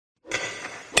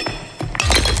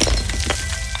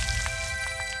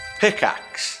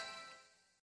Pickaxe.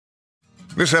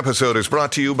 This episode is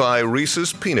brought to you by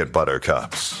Reese's Peanut Butter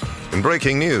Cups. In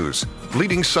breaking news,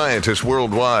 leading scientists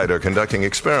worldwide are conducting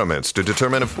experiments to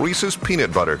determine if Reese's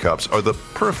Peanut Butter Cups are the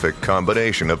perfect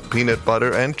combination of peanut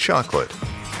butter and chocolate.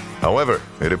 However,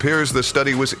 it appears the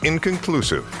study was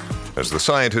inconclusive, as the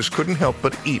scientists couldn't help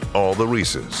but eat all the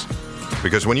Reese's.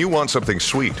 Because when you want something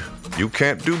sweet, you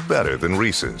can't do better than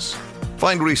Reese's.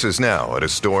 Find Reese's now at a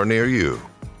store near you.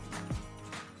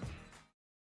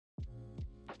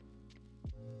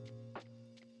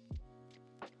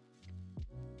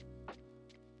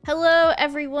 Hello,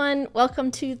 everyone.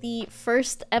 Welcome to the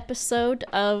first episode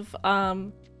of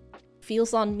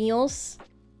Feels on Meals.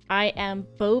 I am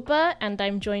Boba, and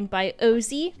I'm joined by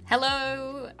Ozzy.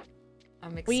 Hello.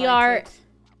 I'm excited. We are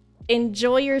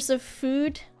enjoyers of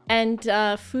food and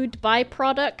food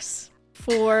byproducts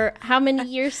for how many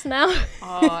years now?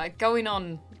 Going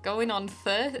on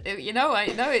 30. You know, I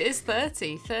know it is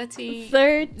 30. 30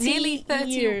 nearly 30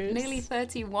 years. Nearly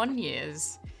 31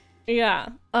 years. Yeah.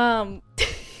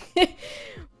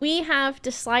 We have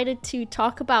decided to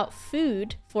talk about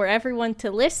food for everyone to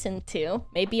listen to,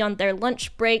 maybe on their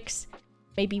lunch breaks,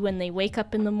 maybe when they wake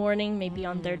up in the morning, maybe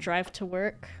on their drive to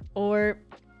work, or,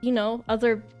 you know,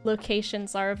 other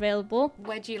locations are available.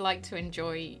 Where do you like to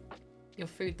enjoy your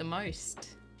food the most?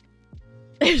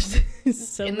 There's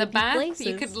so in the many bath? places.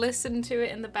 You could listen to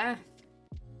it in the bath.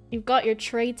 You've got your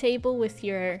tray table with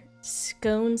your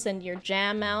scones and your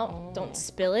jam out. Oh. Don't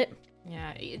spill it.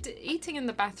 Yeah, eating in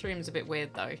the bathroom's a bit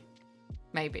weird though.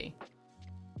 Maybe.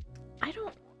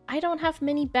 I don't have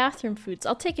many bathroom foods.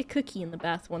 I'll take a cookie in the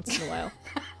bath once in a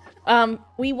while.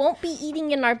 We won't be eating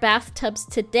in our bathtubs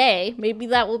today. Maybe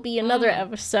that will be another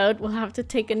episode. We'll have to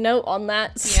take a note on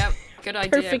that. Yep, good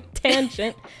idea. Perfect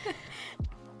tangent.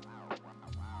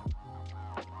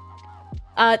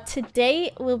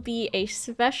 Today will be a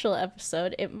special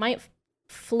episode. It might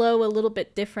flow a little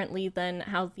bit differently than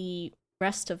how the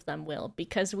rest of them will,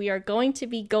 because we are going to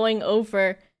be going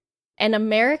over an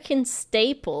American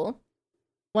staple,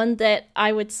 one that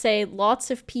I would say lots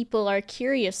of people are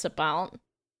curious about.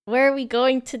 Where are we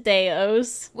going today,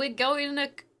 Oz? We're going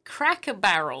to Cracker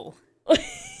Barrel.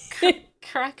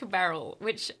 Cracker Barrel,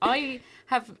 which I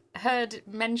have heard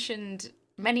mentioned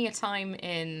many a time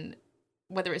in,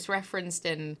 whether it's referenced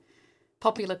in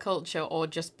popular culture or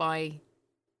just by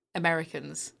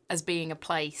Americans as being a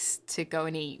place to go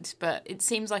and eat, but it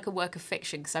seems like a work of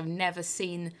fiction because I've never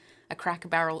seen a Cracker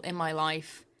Barrel in my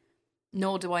life,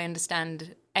 nor do I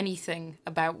understand anything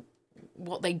about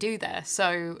what they do there.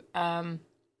 So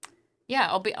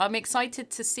yeah, I'm excited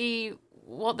to see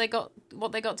what they got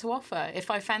to offer, if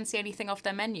I fancy anything off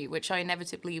their menu, which I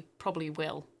inevitably probably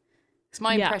will. Because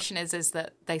my impression is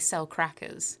that they sell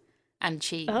crackers and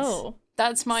cheese. Oh,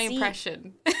 that's my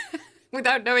impression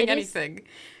without knowing anything.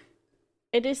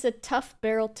 It is a tough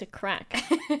barrel to crack.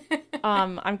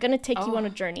 I'm gonna take you on a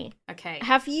journey. Okay.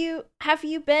 Have you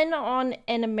been on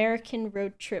an American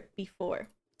road trip before?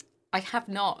 I have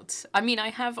not. I mean,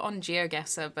 I have on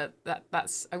GeoGuessr, but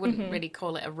that's I wouldn't really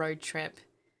call it a road trip.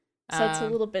 So it's a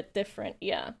little bit different,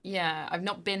 yeah. Yeah, I've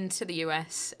not been to the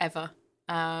US ever.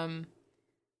 So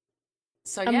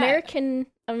American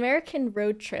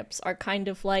road trips are kind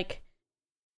of like,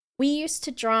 we used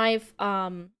to drive,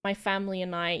 my family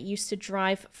and I used to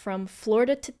drive from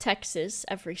Florida to Texas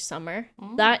every summer.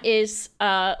 That is,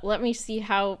 let me see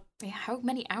how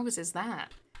many hours is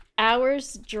that?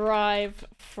 Hours drive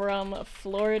from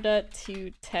Florida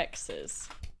to Texas.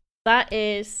 That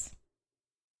is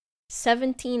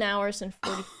 17 hours and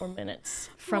 44 minutes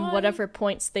from whatever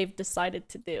points they've decided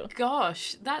to do.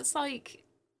 Gosh, that's like,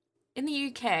 in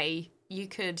the UK, you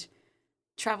could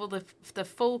travel the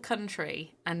full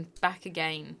country and back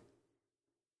again.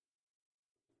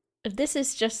 This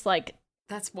is just like,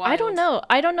 that's wild.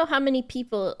 I don't know how many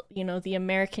people, you know, the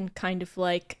American kind of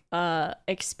like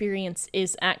experience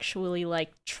is actually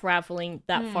like traveling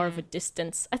that far of a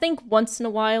distance. I think once in a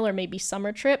while, or maybe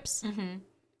summer trips.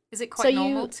 Is it quite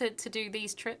normal to do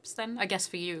these trips then? I guess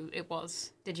for you it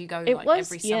was. Did you go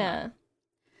every summer? Yeah.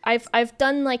 I've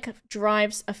done like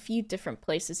drives a few different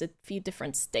places, a few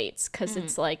different states, because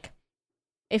it's like,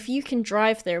 if you can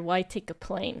drive there, why take a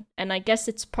plane? And I guess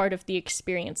it's part of the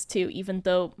experience too, even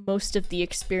though most of the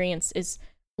experience is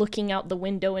looking out the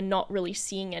window and not really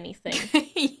seeing anything.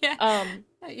 Yeah.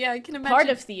 Yeah, I can imagine. Part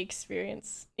of the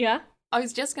experience. Yeah? I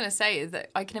was just going to say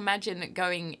that I can imagine that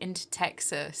going into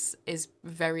Texas is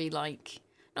very like,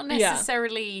 not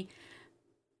necessarily...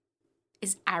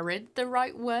 Is arid the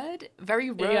right word? Very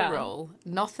rural.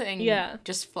 Nothing,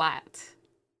 just flat.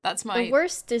 That's my... The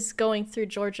worst is going through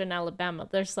Georgia and Alabama.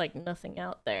 There's like nothing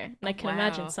out there. And I can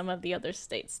imagine some of the other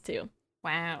states too.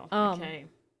 Wow. Okay.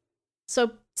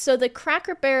 So the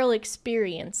Cracker Barrel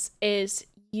experience is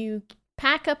you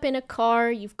pack up in a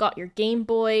car, you've got your Game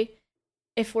Boy.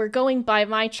 If we're going by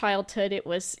my childhood, it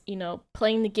was,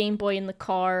 playing the Game Boy in the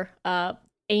car,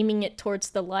 aiming it towards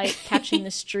the light, catching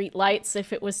the street lights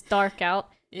if it was dark out.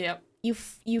 Yep.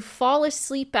 You fall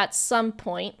asleep at some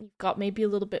point. You've got maybe a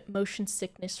little bit motion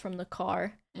sickness from the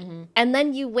car. Mm-hmm. And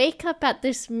then you wake up at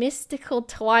this mystical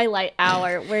twilight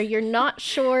hour where you're not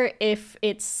sure if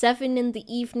it's 7 in the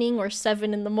evening or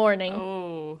 7 in the morning.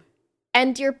 Oh.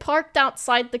 And you're parked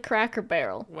outside the Cracker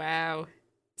Barrel. Wow.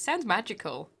 Sounds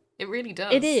magical. It really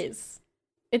does. It is.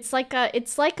 It's like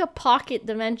a pocket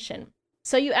dimension.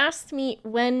 So you asked me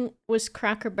when was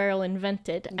Cracker Barrel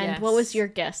invented, and what was your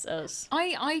guess, Oz?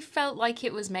 I felt like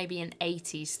it was maybe an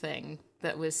 80s thing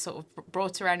that was sort of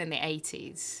brought around in the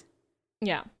 80s.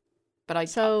 Yeah. But I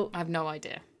have no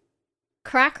idea.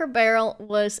 Cracker Barrel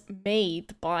was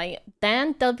made by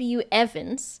Dan W.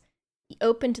 Evans. He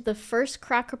opened the first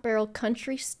Cracker Barrel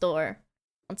country store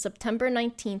on September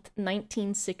 19th,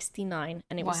 1969,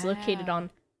 and it was located on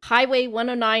Highway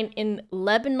 109 in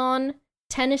Lebanon,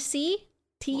 Tennessee.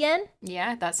 TN?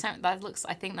 Yeah,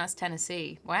 I think that's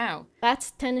Tennessee. Wow.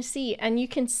 That's Tennessee, and you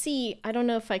can see, I don't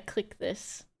know if I click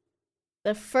this,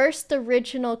 the first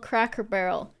original Cracker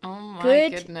Barrel. Oh my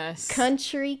goodness.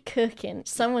 Country cooking.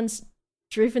 Someone's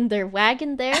driven their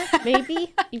wagon there,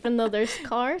 maybe, even though there's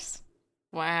cars.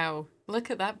 Wow. Look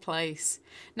at that place.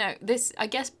 Now, this, I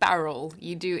guess, barrel,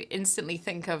 you do instantly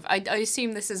think of, I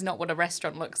assume this is not what a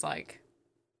restaurant looks like.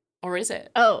 Or is it?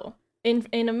 Oh,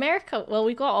 in America, well,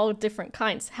 we got all different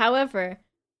kinds. However,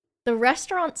 the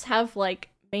restaurants have, like,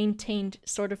 maintained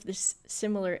sort of this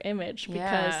similar image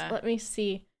because, let me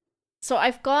see. So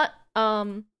I've got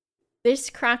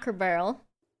this Cracker Barrel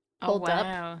pulled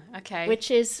up. Okay. Which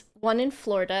is one in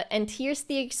Florida, and here's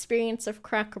the experience of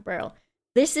Cracker Barrel.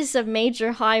 This is a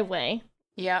major highway,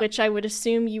 which I would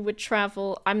assume you would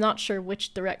travel. I'm not sure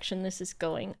which direction this is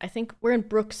going. I think we're in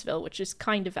Brooksville, which is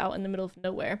kind of out in the middle of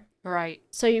nowhere. Right.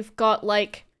 So you've got,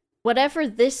 like, whatever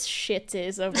this shit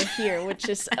is over here, which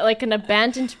is like an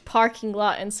abandoned parking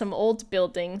lot and some old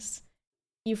buildings.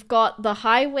 You've got the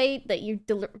highway that you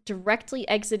directly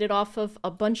exited off of,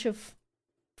 a bunch of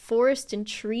forest and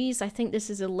trees. I think this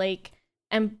is a lake.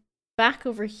 And back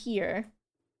over here,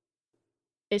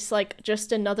 it's like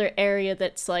just another area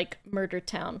that's like Murder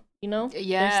Town, you know?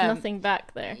 Yeah. There's nothing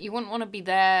back there. You wouldn't want to be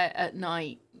there at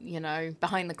night,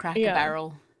 behind the Cracker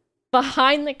Barrel.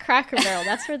 Behind the Cracker Barrel.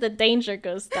 That's where the danger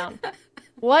goes down.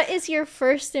 What is your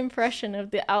first impression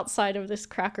of the outside of this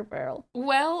Cracker Barrel?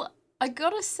 Well, I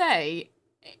gotta say,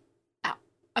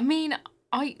 I mean,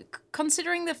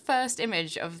 considering the first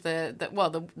image of the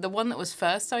one that was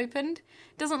first opened,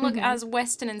 doesn't look as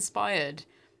Western inspired.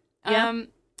 Yeah.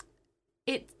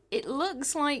 It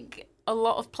looks like a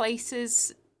lot of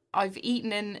places I've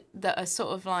eaten in that are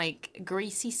sort of like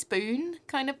greasy spoon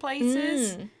kind of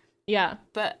places. Yeah.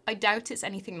 But I doubt it's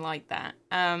anything like that.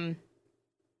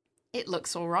 It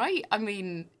looks all right. I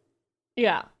mean,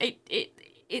 yeah.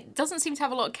 It doesn't seem to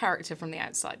have a lot of character from the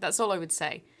outside. That's all I would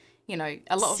say.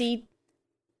 A lot of...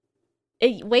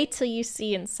 wait till you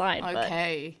see inside.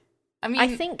 Okay. I mean,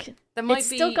 I think it's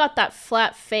still got that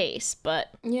flat face, but...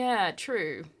 Yeah,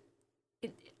 true.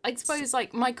 I suppose,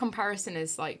 like, my comparison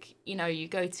is, like, you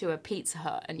go to a Pizza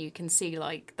Hut and you can see,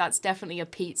 like, that's definitely a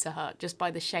Pizza Hut just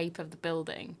by the shape of the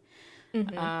building.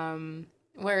 Mm-hmm.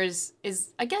 Whereas,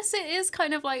 I guess it is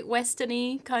kind of, like,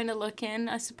 Western-y kind of looking,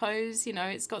 I suppose.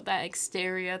 It's got that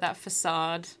exterior, that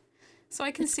facade. So I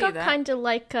can see that. It's got kind of,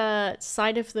 like, a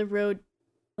side-of-the-road,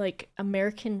 like,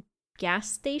 American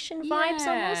gas station vibes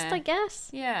almost, I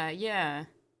guess. Yeah.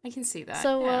 I can see that.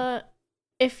 So,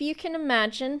 if you can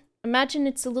imagine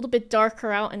it's a little bit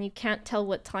darker out and you can't tell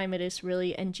what time it is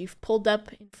really, and you've pulled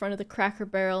up in front of the Cracker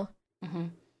Barrel. Mm-hmm.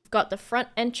 You've got the front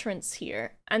entrance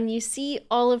here, and you see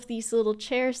all of these little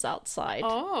chairs outside.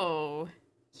 Oh,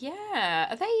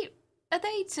 yeah. Are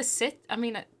they to sit? I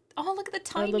mean, oh, look at the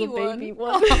tiny little one. baby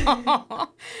one.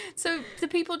 So do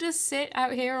people just sit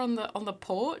out here on the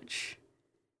porch?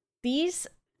 These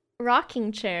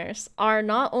rocking chairs are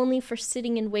not only for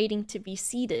sitting and waiting to be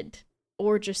seated,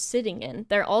 or just sitting in.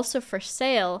 They're also for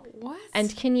sale. What?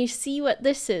 And can you see what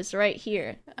this is right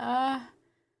here?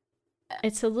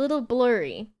 It's a little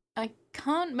blurry. I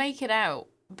can't make it out,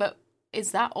 but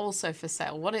is that also for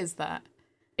sale? What is that?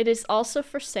 It is also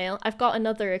for sale. I've got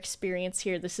another experience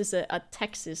here. This is a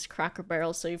Texas Cracker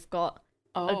Barrel, so you've got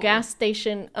a gas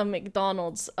station, a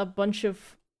McDonald's, a bunch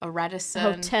of a Radisson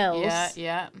hotels.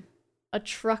 Yeah. A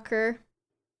trucker.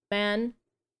 man,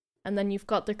 and then you've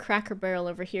got the Cracker Barrel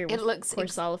over here with, of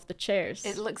course, all of the chairs.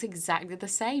 It looks exactly the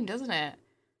same, doesn't it?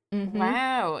 Mm-hmm.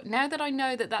 Wow. Now that I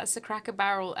know that that's a Cracker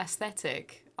Barrel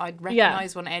aesthetic, I'd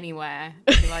recognize one anywhere.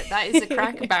 I'd be like, that is a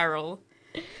Cracker Barrel.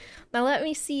 Now let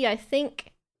me see. I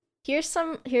think here's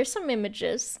some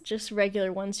images, just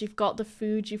regular ones. You've got the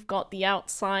food, you've got the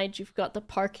outside, you've got the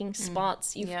parking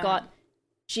spots, you've got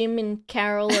Jim and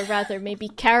Carol, or rather maybe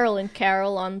Carol and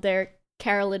Carol on their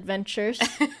Carol adventures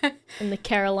in the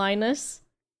Carolinas.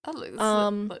 That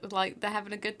looks like they're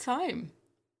having a good time.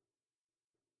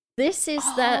 This is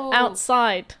the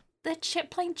outside. They're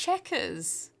playing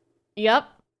checkers. Yep.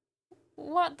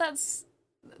 What? That's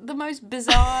the most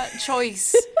bizarre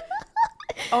choice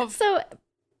of... So,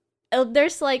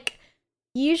 there's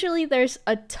usually there's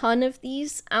a ton of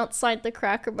these outside the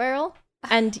Cracker Barrel,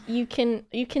 and you can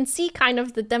see kind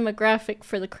of the demographic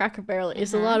for the Cracker Barrel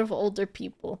is a lot of older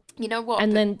people. You know what?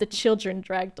 And then the children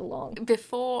dragged along.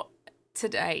 Before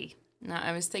today,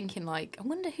 I was thinking, I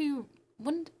wonder who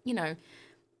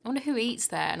eats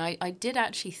there. And I did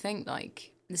actually think,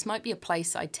 this might be a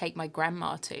place I'd take my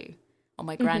grandma to, or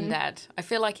my granddad. I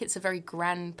feel like it's a very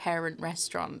grandparent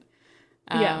restaurant.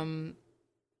 And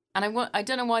I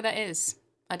don't know why that is.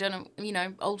 I don't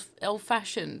know,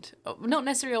 old-fashioned. Not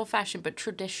necessarily old-fashioned, but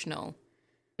traditional.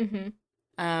 Mm-hmm.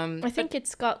 I think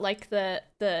it's got,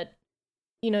 the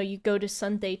you go to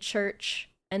Sunday church,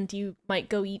 and you might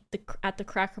go eat at the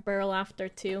Cracker Barrel after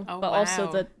too. Oh, but wow.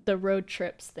 also the road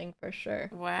trips thing for sure.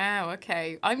 Wow,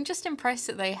 okay. I'm just impressed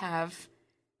that they have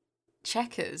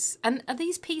checkers. And are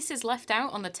these pieces left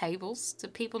out on the tables? Do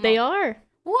people not... They are.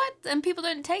 What? And people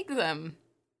don't take them?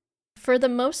 For the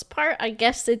most part, I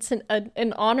guess it's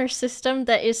an honor system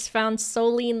that is found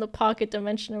solely in the pocket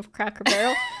dimension of Cracker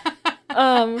Barrel.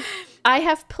 I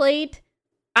have played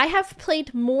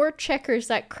more checkers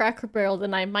at Cracker Barrel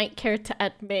than I might care to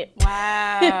admit.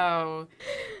 Wow.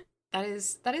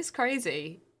 that is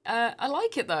crazy. I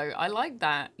like it though. I like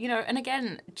that. And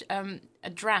again, a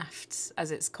draft,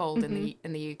 as it's called in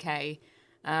the UK.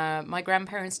 My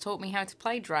grandparents taught me how to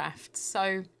play draft.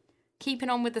 So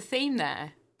keeping on with the theme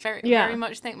there. Very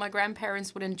much think my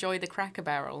grandparents would enjoy the Cracker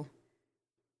Barrel.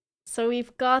 So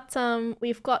we've got some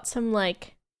they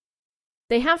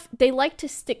like to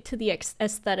stick to the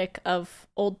aesthetic of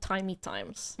old-timey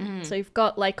times. So you've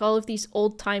got all of these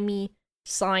old-timey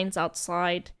signs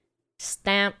outside,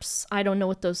 stamps. I don't know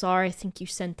what those are. I think you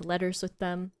sent letters with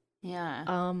them.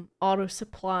 Yeah. Auto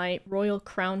Supply, Royal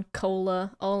Crown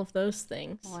Cola, all of those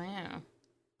things. Wow.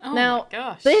 Oh now, my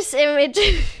gosh. This image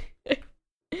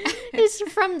is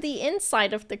from the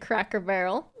inside of the Cracker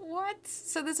Barrel. What?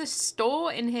 So there's a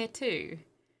store in here too?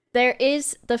 There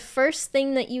is the first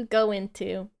thing that you go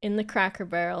into in the Cracker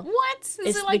Barrel. What?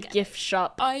 Is the gift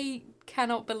shop. I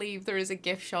cannot believe there is a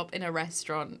gift shop in a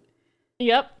restaurant.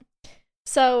 Yep.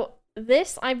 So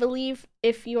this, I believe,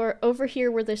 if you're over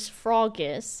here where this frog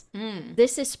is,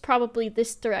 this is probably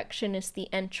this direction is the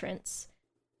entrance.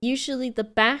 Usually the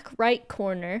back right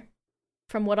corner,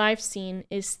 from what I've seen,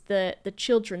 is the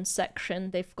children's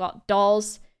section. They've got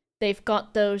dolls. They've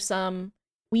got those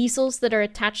weasels that are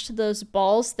attached to those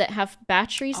balls that have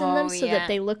batteries in them so that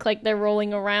they look like they're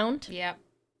rolling around. Yep.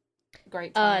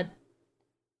 Great time.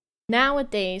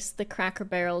 Nowadays, the Cracker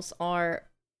Barrels are,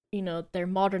 they're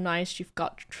modernized. You've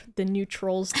got the new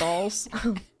Trolls dolls.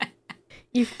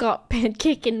 You've got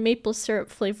pancake and maple syrup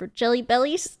flavored Jelly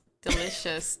Bellies.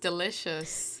 Delicious,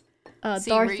 delicious.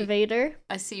 Darth Vader.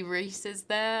 I see Reese's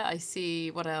there. I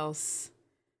see, what else?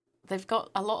 They've got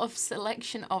a lot of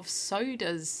selection of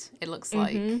sodas, it looks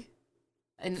like.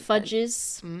 And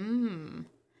fudges.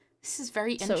 This is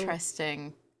very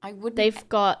interesting. I wouldn't... They've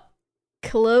got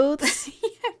clothes.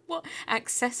 What?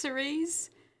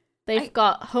 Accessories? They've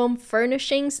got home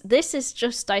furnishings. This is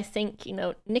just, I think,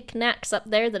 knickknacks up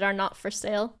there that are not for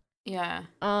sale. Yeah.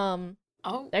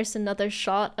 There's another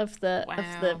shot of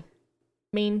the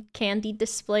main candy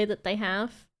display that they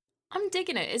have. I'm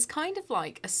digging it. It's kind of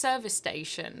like a service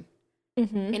station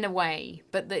in a way,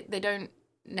 but they don't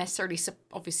necessarily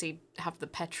obviously have the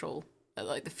petrol,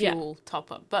 the fuel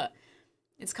top up, but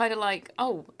it's kind of like,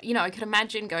 I could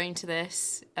imagine going to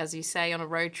this, as you say, on a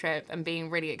road trip and being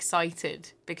really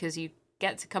excited because you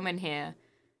get to come in here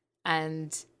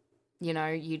and,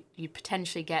 you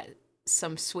potentially get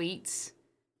some sweets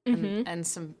and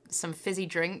some fizzy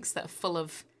drinks that are full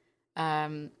of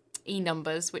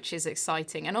E-numbers, which is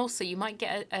exciting, and also you might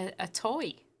get a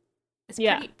toy. It's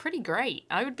pretty great.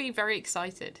 I would be very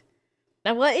excited.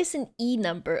 Now, what is an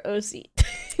E-number, Ozzy?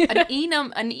 An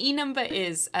E-number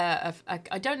is I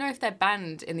don't know if they're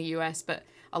banned in the US, but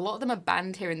a lot of them are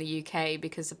banned here in the UK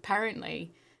because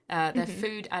apparently They're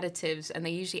food additives, and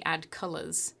they usually add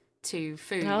colours to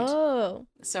food. Oh.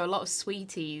 So a lot of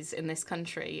sweeties in this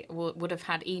country would have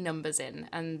had E numbers in,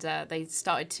 and they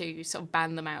started to sort of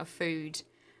ban them out of food.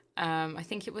 I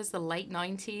think it was the late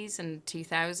 90s and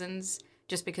 2000s,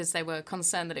 just because they were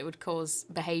concerned that it would cause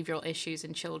behavioural issues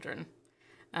in children.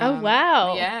 Oh,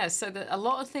 wow. Yeah, so a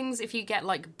lot of things, if you get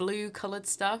like blue coloured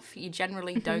stuff, you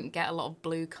generally don't get a lot of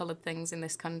blue coloured things in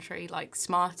this country, like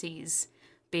Smarties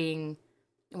being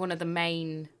one of the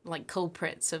main like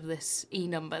culprits of this E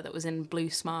number that was in blue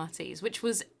Smarties,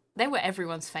 they were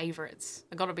everyone's favourites,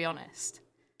 I gotta be honest.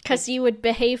 Because you would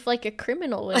behave like a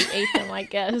criminal when you ate them, I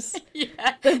guess.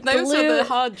 Yeah, those are the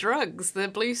hard drugs, the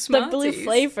blue Smarties. The blue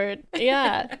flavored,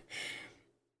 yeah.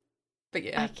 But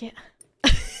yeah. I can't...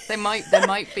 They're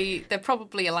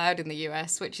probably allowed in the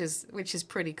US, which is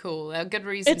pretty cool. A good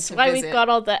reason it's to why visit. we've got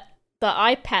all the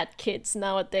iPad kids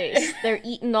nowadays. They're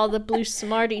eating all the blue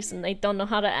Smarties and they don't know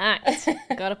how to act.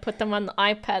 Gotta put them on the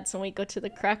iPads when we go to the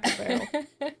Cracker Barrel.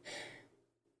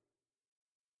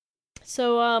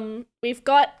 So we've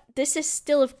got, this is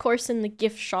still of course in the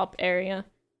gift shop area.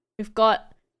 We've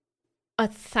got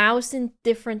 1,000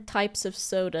 different types of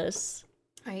sodas.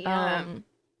 I'm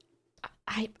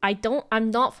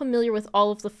not familiar with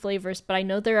all of the flavors, but I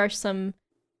know there are some,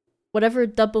 whatever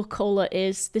double cola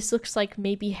is. This looks like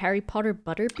maybe Harry Potter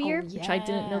butterbeer, which I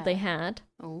didn't know they had.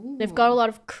 Ooh. They've got a lot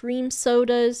of cream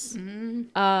sodas.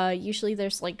 Mm. Usually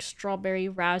there's like strawberry,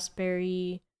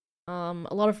 raspberry, a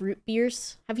lot of root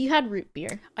beers. Have you had root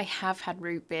beer? I have had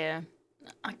root beer.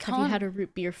 Have you had a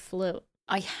root beer float?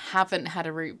 I haven't had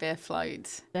a root beer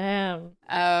float. Damn.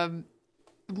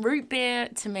 Root beer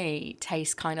to me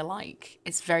tastes kind of like,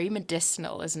 it's very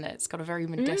medicinal, isn't it? It's got a very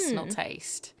medicinal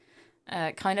taste.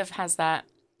 It kind of has the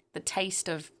taste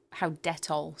of how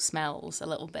Dettol smells a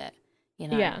little bit, you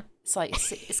know? Yeah. It's like,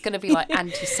 it's going to be like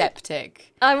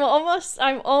antiseptic. I'm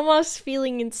almost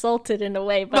feeling insulted in a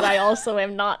way, but I also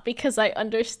am not, because I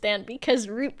understand, because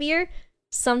root beer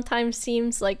sometimes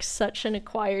seems like such an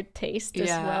acquired taste as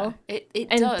well. It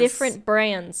and does. Different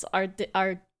brands are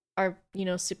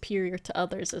superior to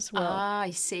others as well. Ah, I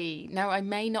see. Now, I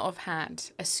may not have had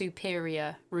a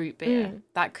superior root beer.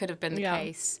 That could have been the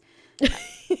case.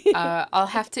 I'll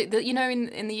have to,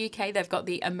 in the UK, they've got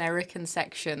the American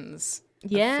sections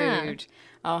of food.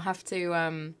 I'll have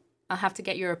to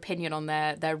get your opinion on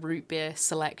their root beer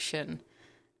selection.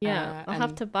 Yeah, I'll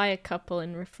have to buy a couple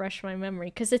and refresh my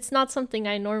memory, because it's not something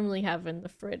I normally have in the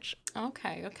fridge.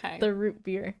 Okay. The root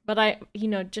beer. But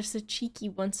just a cheeky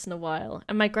once in a while.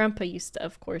 And my grandpa used to,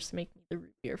 of course, make me the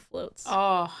root beer floats.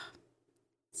 Oh.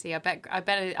 See, I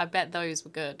bet those were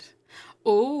good.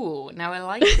 Oh, now I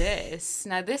like this.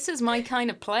 Now this is my kind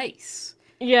of place.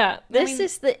 Yeah, this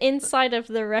is the inside of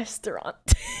the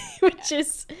restaurant, which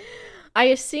is, I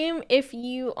assume if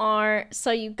you are, so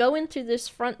you go in through this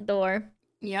front door.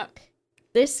 Yep.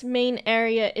 This main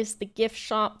area is the gift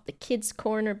shop, the kids'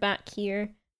 corner back here,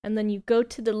 and then you go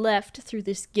to the left through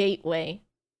this gateway.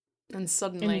 And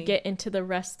suddenly... you get into the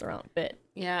restaurant bit.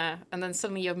 Yeah, and then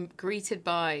suddenly you're greeted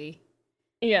by...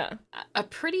 Yeah. A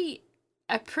pretty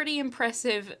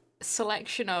impressive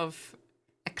selection of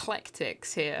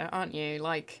eclectics here, aren't you?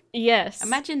 Like... Yes.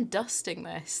 Imagine dusting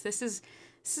this. This is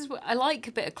what... I like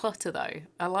a bit of clutter, though.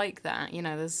 I like that.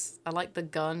 I like the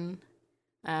gun.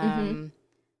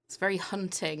 It's very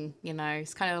hunting,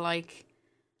 It's kind of like,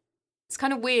 it's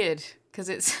kind of weird because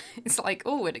it's like,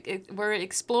 oh, we're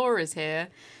explorers here,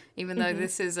 even though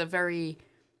this is a very,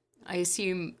 I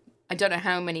assume, I don't know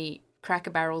how many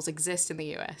Cracker Barrels exist in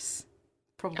the US.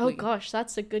 Probably. Oh gosh,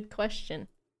 that's a good question.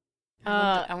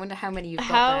 I wonder how many you've got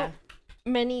how there.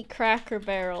 Many Cracker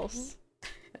Barrels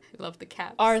I love the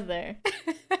caps. are there?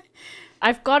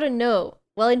 I've got to know.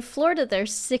 Well, in Florida,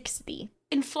 there's 60.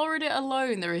 In Florida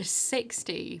alone, there is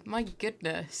 60. My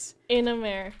goodness. In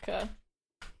America.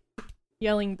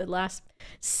 Yelling the last...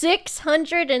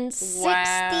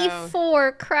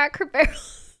 664 Cracker Barrel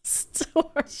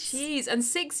stores. Jeez, and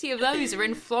 60 of those are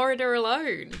in Florida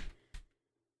alone.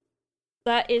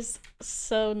 That is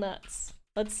so nuts.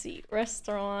 Let's see.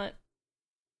 Restaurant.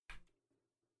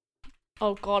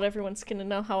 Oh god, everyone's gonna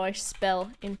know how I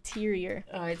spell interior.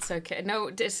 Oh, it's okay. No,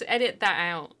 just edit that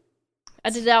out.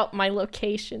 Edit out my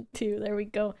location too. There we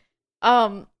go.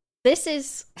 This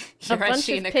is You're a bunch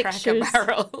actually of in a pictures. Cracker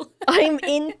Barrel.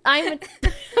 I'm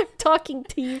talking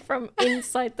to you from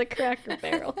inside the Cracker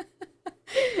Barrel.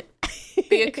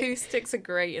 The acoustics are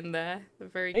great in there. They're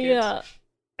very good. Yeah.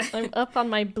 I'm up on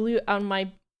my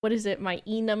what is it? My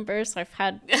E numbers. I've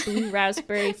had blue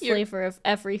raspberry flavor of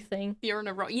everything. You're on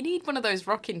you need one of those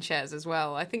rocking chairs as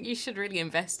well. I think you should really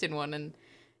invest in one and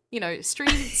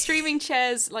Streaming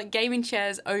chairs, like gaming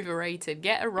chairs, overrated.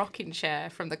 Get a rocking chair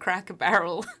from the Cracker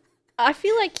Barrel. I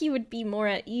feel like you would be more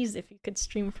at ease if you could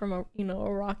stream from a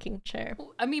rocking chair.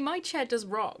 I mean, my chair does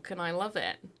rock, and I love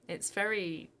it. It's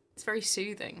very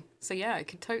soothing. So yeah, I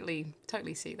could totally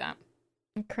see that.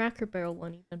 And Cracker Barrel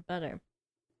one even better.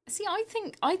 See, I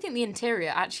think the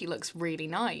interior actually looks really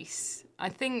nice. I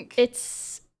think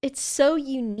it's so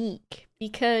unique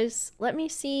because let me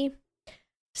see.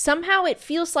 Somehow it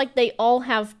feels like they all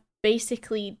have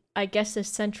basically, I guess, a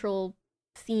central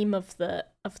theme of the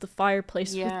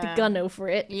fireplace with the gun over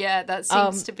it. Yeah, that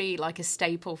seems to be like a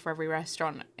staple for every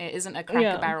restaurant. It isn't a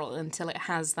Cracker Barrel until it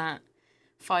has that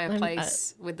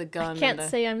fireplace with the gun. I can't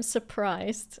say I'm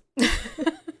surprised.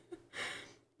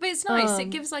 But it's nice.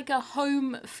 It gives like a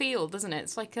home feel, doesn't it?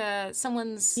 It's like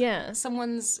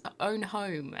someone's own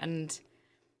home, and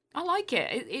I like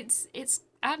it. It's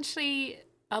actually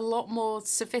a lot more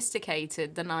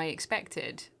sophisticated than I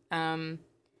expected.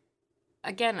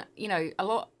 Again, a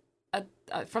lot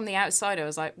from the outside, I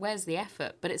was like, "Where's the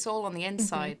effort?" But it's all on the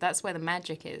inside. That's where the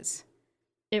magic is.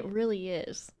 It really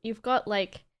is. You've got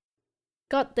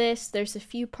this. There's a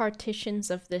few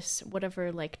partitions of this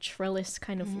whatever like trellis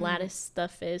kind of lattice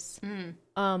stuff is.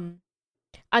 And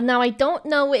now I don't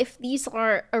know if these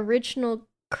are original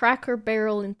Cracker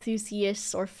Barrel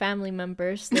enthusiasts or family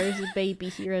members. There's a baby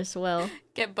here as well.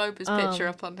 Get Boba's picture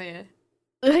up on here.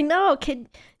 I know.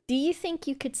 Do you think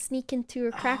you could sneak into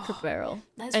a Cracker Barrel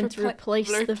and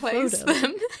replace the photo?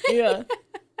 Them. Yeah.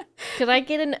 Could I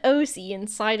get an Ozzy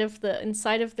inside of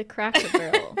the Cracker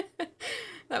Barrel?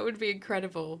 That would be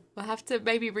incredible. We'll have to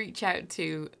maybe reach out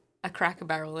to a Cracker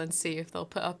Barrel and see if they'll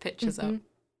put our pictures up.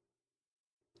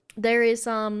 There is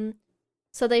so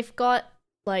they've got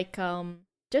like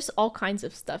just all kinds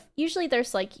of stuff. Usually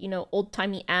there's like,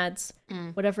 old-timey ads,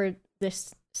 whatever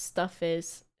this stuff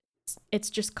is. It's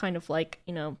just kind of like,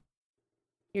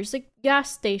 here's a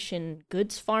gas station,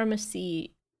 Goods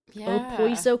Pharmacy,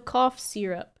 Opoiso cough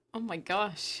syrup. Oh my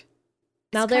gosh.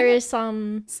 Now there is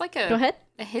it's like go ahead.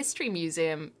 A history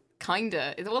museum,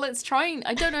 kinda. Well, it's trying.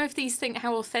 I don't know if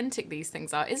how authentic these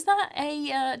things are. Is that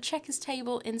a checkers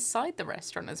table inside the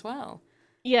restaurant as well?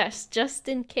 Yes, just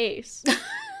in case.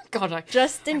 God, I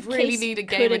case really need a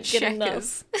game of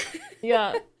checkers.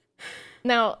 Yeah.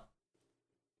 Now,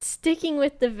 sticking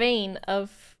with the vein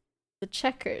of the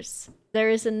checkers, there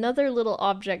is another little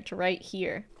object right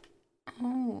here.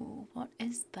 Oh, what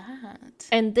is that?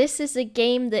 And this is a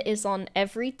game that is on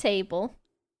every table.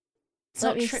 It's Let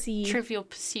not me see. Trivial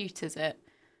Pursuit, is it?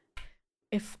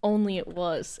 If only it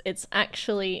was. It's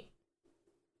actually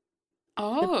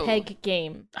the Peg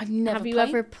game. Have you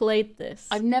ever played this?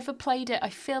 I've never played it. I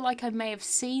feel like I may have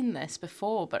seen this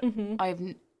before, but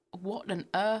what on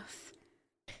earth?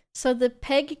 So the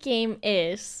Peg game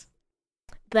is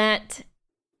that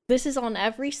this is on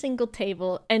every single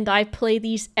table, and I play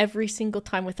these every single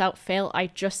time without fail. I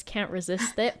just can't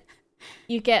resist it.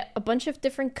 You get a bunch of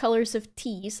different colors of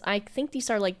tees. I think these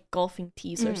are like golfing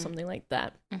tees or something like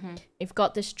that. You've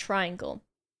got this triangle.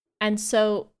 And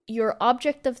so your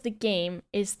object of the game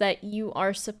is that you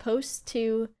are supposed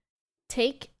to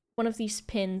take one of these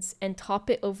pins and hop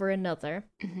it over another.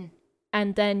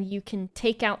 And then you can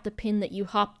take out the pin that you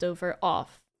hopped over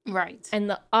off. Right. And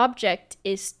the object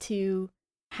is to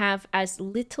have as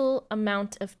little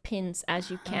amount of pins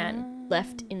as you can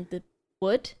left in the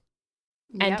wood.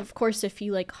 And of course, if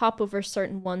you like hop over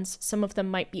certain ones, some of them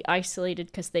might be isolated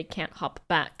because they can't hop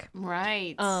back.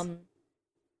 Right.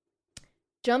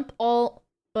 Jump all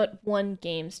but one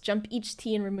games. Jump each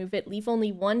tee and remove it. Leave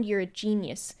only one, you're a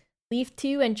genius. Leave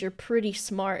 2 and you're pretty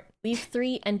smart. Leave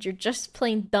 3 and you're just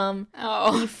plain dumb.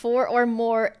 Leave 4 or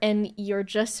more and you're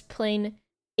just plain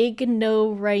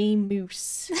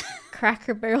ignoramus.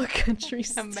 Cracker Barrel country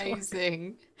store.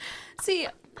 Amazing. See,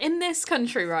 in this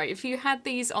country, right, if you had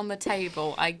these on the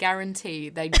table, I guarantee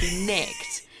they'd be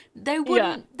nicked. They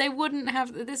wouldn't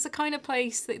have. This is the kind of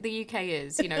place that the UK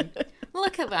is,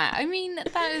 Look at that. I mean,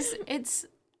 it's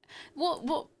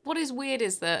what is weird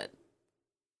is that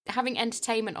having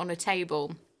entertainment on a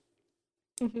table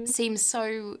seems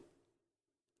so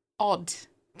odd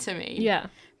to me. Yeah.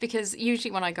 Because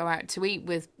usually when I go out to eat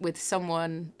with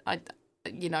someone,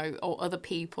 or other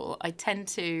people, I tend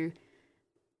to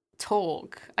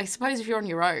talk. I suppose if you're on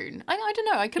your own, I don't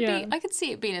know. I could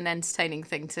see it being an entertaining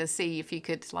thing to see if you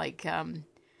could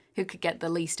who could get the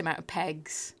least amount of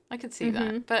pegs. I could see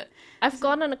that. But I've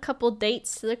gone on a couple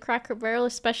dates to the Cracker Barrel,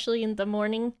 especially in the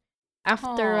morning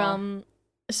after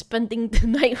spending the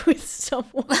night with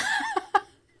someone.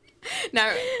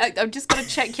 Now, I'm just going to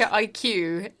check your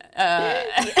IQ.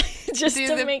 just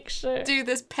to make sure. Do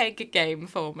this peg game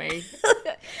for me.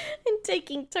 And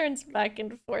taking turns back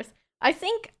and forth. I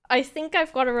think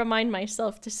I've got to remind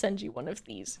myself to send you one of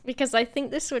these because I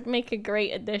think this would make a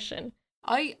great addition.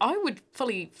 I would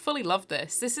fully love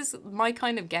this. This is my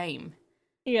kind of game.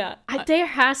 Yeah, there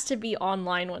has to be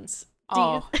online ones.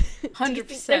 Oh, 100%. Do you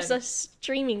think there's a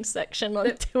streaming section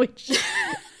on Twitch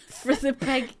for the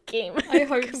peg game? I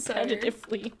hope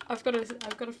competitively. So. I've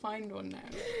got to find one now.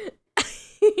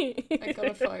 I've got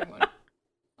to find one.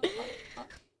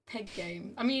 Peg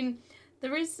game. I mean,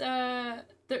 there is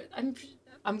I'm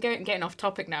getting off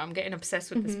topic now. I'm getting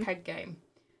obsessed with this peg game.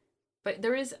 But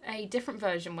there is a different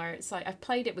version where it's like I've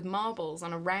played it with marbles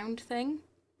on a round thing.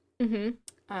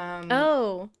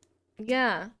 Oh,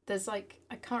 yeah. There's like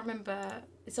I can't remember.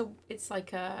 It's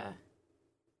like a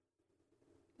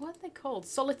what are they called?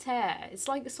 Solitaire. It's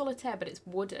like a solitaire, but it's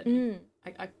wooden.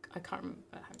 I can't remember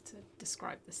how to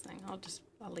describe this thing. I'll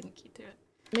link you to it.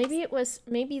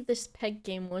 Maybe this peg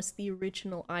game was the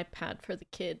original iPad for the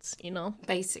kids. You know.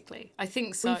 Basically, I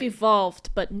think so. We've evolved,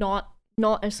 but not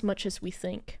as much as we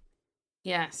think.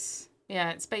 Yes.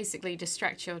 Yeah, it's basically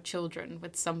distract your children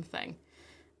with something.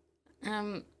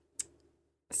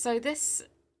 So this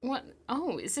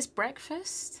is this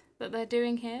breakfast that they're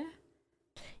doing here?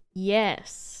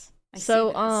 Yes. I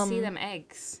see them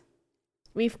eggs.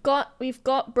 We've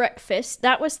got breakfast.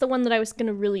 That was the one that I was going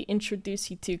to really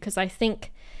introduce you to because I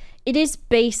think it is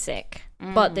basic,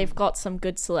 but they've got some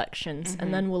good selections.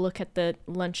 And then we'll look at the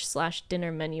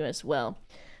lunch/dinner menu as well.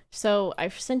 So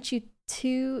I've sent you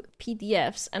 2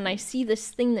 PDFs, and I see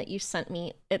this thing that you sent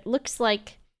me. It looks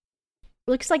like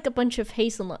a bunch of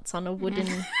hazelnuts on a wooden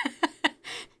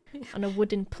on a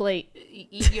wooden plate.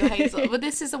 Eat your hazel. But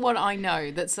this is the one I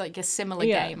know that's like a similar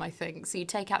game, I think. So you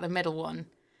take out the middle one,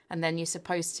 and then you're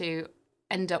supposed to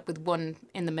end up with one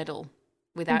in the middle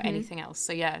without anything else.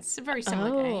 So yeah, it's a very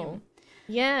similar game.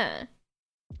 Yeah.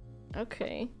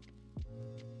 Okay.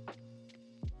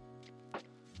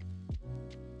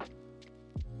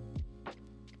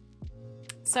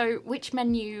 So, which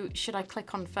menu should I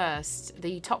click on first?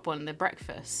 The top one, the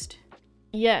breakfast.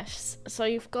 Yes. So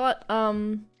you've got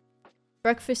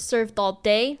breakfast served all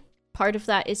day. Part of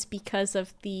that is because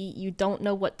of you don't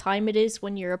know what time it is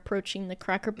when you're approaching the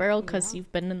Cracker Barrel because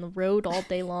you've been in the road all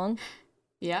day long.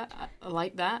 Yeah, I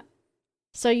like that.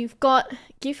 So you've got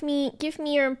give me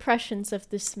your impressions of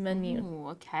this menu. Ooh,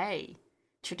 okay.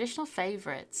 Traditional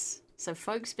favorites. So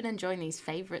folks been enjoying these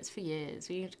favourites for years.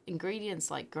 We need ingredients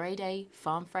like grade A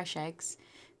farm fresh eggs,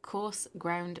 coarse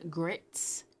ground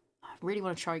grits. I really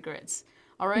want to try grits.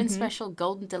 Our own special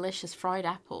golden delicious fried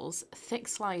apples, thick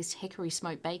sliced hickory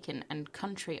smoked bacon, and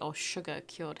country or sugar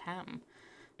cured ham.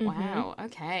 Wow.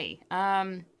 Okay.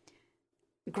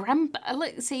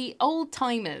 See, old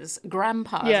timers,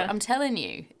 grandpas. Yeah. I'm telling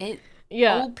you,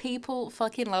 old people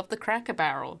fucking love the Cracker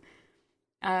Barrel.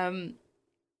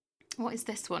 What is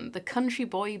this one? The Country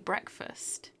Boy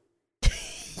Breakfast.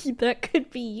 That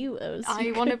could be you, Oz.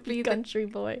 I want to be Country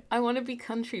Boy. I want to be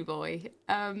Country Boy.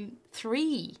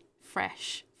 3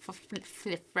 fresh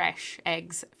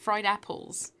eggs, fried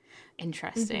apples.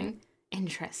 Interesting.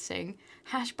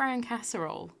 Hash brown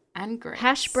casserole and grits.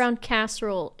 Hash brown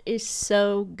casserole is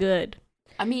so good.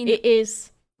 I mean, it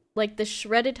is like the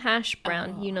shredded hash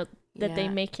brown, that they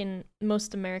make in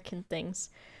most American things.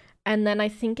 And then I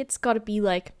think it's got to be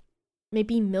like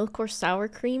maybe milk or sour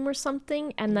cream or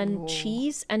something, and then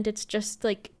cheese, and it's just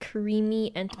like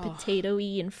creamy and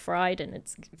potatoey and fried, and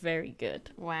it's very good.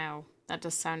 Wow, that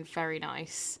does sound very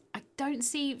nice. I don't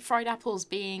see fried apples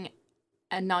being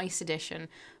a nice addition,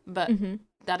 but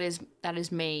that is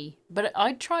me. But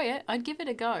I'd try it. I'd give it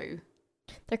a go.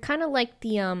 They're kind of like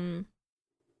the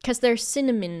because they're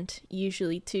cinnamoned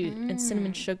usually too, and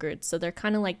cinnamon sugared, so they're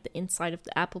kind of like the inside of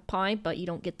the apple pie, but you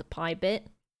don't get the pie bit.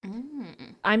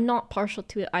 I'm not partial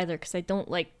to it either because I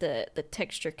don't like the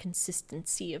texture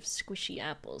consistency of squishy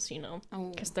apples,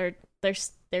 because they're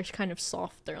kind of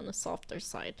soft. They're on the softer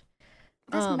side.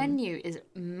 This menu is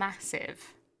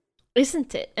massive,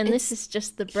 isn't it? And this is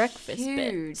just the breakfast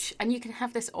huge, bit. And you can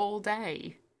have this all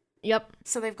day. Yep.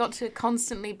 So they've got to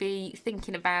constantly be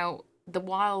thinking about the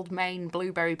wild Maine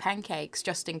blueberry pancakes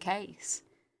just in case.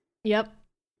 Yep.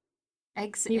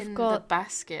 Eggs in the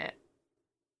basket.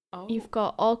 Oh. You've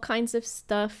got all kinds of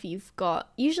stuff.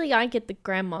 Usually I get the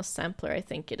grandma's sampler, I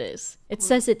think it is. It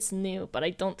says it's new, but I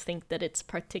don't think that it's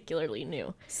particularly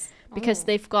new. Because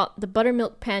they've got the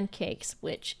buttermilk pancakes,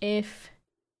 which if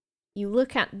you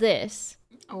look at this,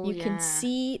 you can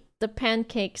see the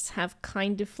pancakes have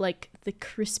kind of like the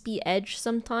crispy edge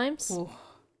sometimes.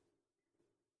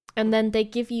 And then they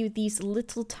give you these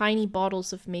little tiny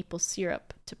bottles of maple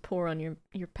syrup to pour on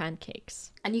your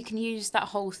pancakes. And you can use that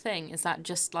whole thing. Is that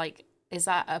just like, is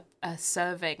that a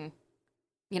serving?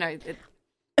 You know,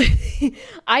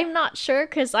 I'm not sure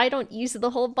because I don't use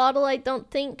the whole bottle, I don't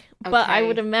think. But I Okay.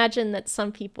 would imagine that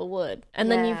some people would.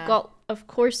 And then you've Yeah. got, of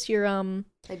course, your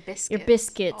biscuits. your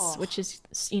biscuits, Oh. which is,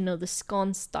 you know, the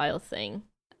scone style thing.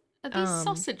 Are these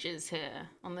sausages here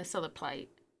on this other plate?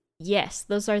 Yes,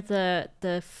 those are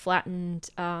the flattened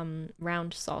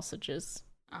round sausages.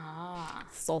 Ah,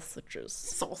 Sausages.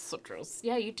 sausages.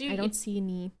 Yeah, you do. I don't see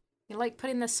any. You like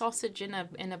putting the sausage in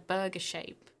a burger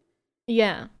shape.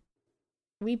 Yeah.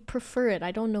 We prefer it.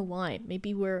 I don't know why.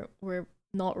 Maybe we're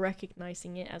not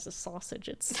recognizing it as a sausage.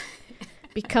 It's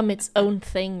become its own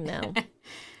thing now.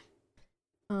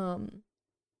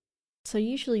 So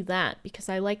usually that, because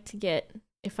I like to get,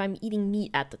 if I'm eating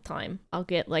meat at the time, I'll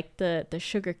get like the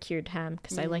sugar cured ham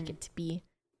because I like it to be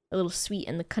a little sweet,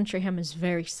 and the country ham is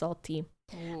very salty.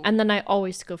 Ooh, And then I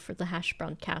always go for the hash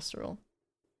brown casserole.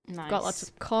 nice. Got lots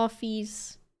of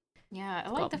coffees. Yeah,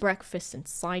 Got breakfast and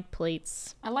side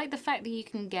plates. I like the fact that you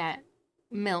can get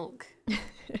milk.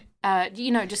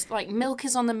 You know, just like milk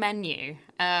is on the menu.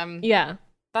 Yeah.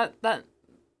 That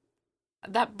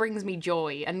brings me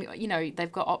joy. And you know, they've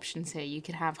got options here. You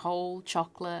could have whole,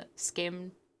 chocolate,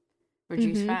 skim,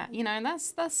 reduced fat. You know, and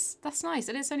that's nice.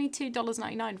 And it's only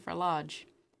 $2.99 for a large.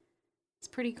 It's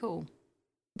pretty cool.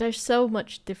 There's so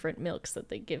much different milks that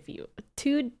they give you.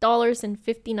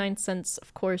 $2.59,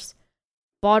 of course,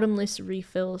 bottomless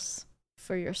refills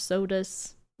for your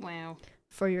sodas, Wow.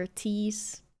 for your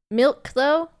teas. Milk,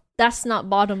 though, that's not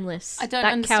bottomless. I don't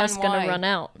that understand cow's why. gonna run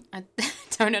out. I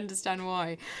don't understand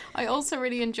why. I also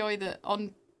really enjoy that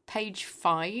on page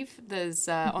 5, there's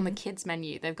on the kids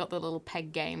menu, they've got the little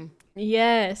peg game.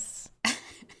 Yes.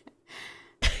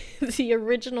 The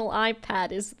original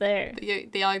iPad is there. The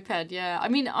iPad, yeah. I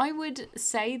mean, I would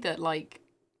say that like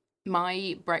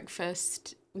my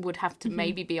breakfast would have to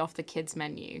maybe be off the kids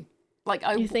menu. Like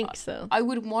You think so? I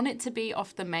would want it to be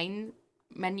off the main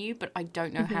menu, but I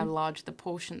don't know how large the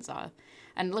portions are.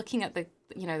 And looking at the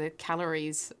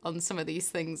calories on some of these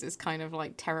things is kind of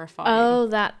like terrifying. Oh,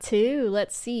 that too.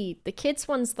 Let's see. The kids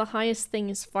one's the highest thing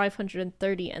is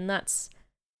 530, and that's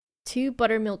 2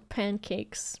 buttermilk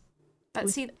pancakes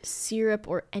with syrup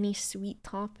or any sweet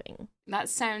topping. That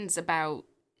sounds about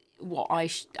what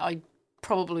I'd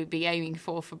probably be aiming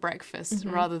for breakfast,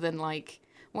 rather than like,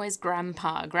 where's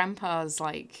Grandpa? Grandpa's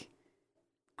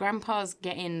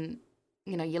getting,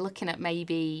 you know, you're looking at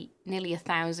maybe nearly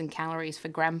 1,000 calories for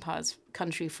Grandpa's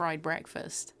country fried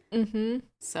breakfast.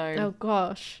 So Oh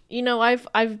gosh. You know,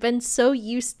 I've been so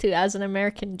used to, as an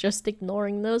American, just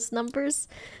ignoring those numbers.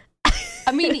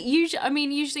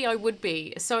 usually I would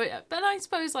be. So, but I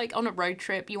suppose like on a road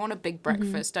trip, you want a big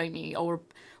breakfast, don't you? Or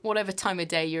whatever time of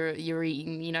day you're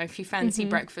eating. You know, if you fancy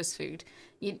breakfast food,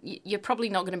 you're probably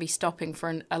not going to be stopping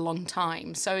for a long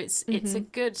time. So it's a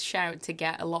good shout to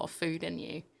get a lot of food in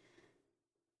you.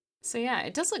 So yeah,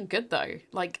 it does look good though.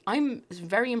 Like, I'm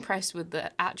very impressed with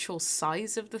the actual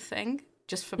size of the thing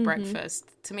just for breakfast.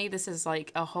 To me, this is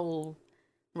like a whole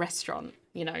restaurant.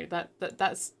 You know,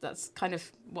 that's kind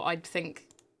of what I'd think.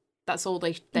 That's all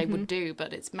they would do,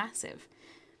 but it's massive.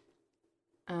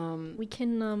 We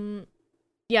can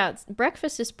yeah,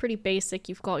 breakfast is pretty basic.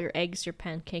 You've got your eggs, your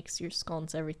pancakes, your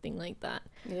scones, everything like that.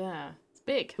 Yeah, it's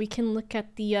big. We can look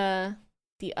at the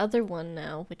other one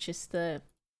now, which is the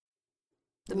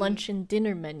lunch and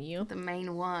dinner menu. The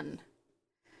main one.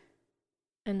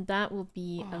 And that will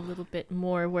be a little bit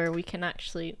more where we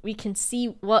can see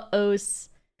what Oz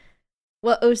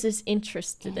is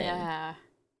interested in. Yeah.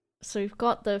 So we've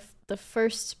got the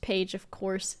first page, of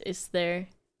course, is their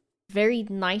very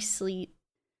nicely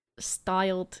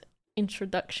styled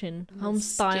introduction. Home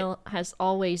style has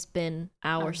always been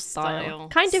our Home style. style.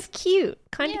 Kind of cute.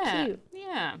 Kind of Yeah, cute.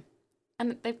 yeah.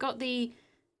 And they've got the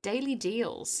daily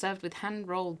deals served with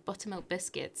hand-rolled buttermilk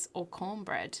biscuits or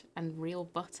cornbread and real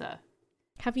butter.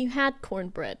 Have you had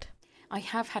cornbread? I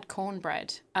have had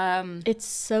cornbread. It's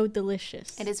so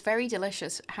delicious. It is very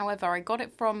delicious. However, I got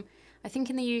it from, I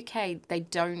think in the UK, they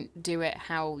don't do it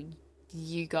how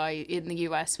you guys in the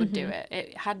US would do it.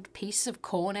 It had pieces of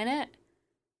corn in it.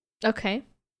 Okay.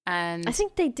 And I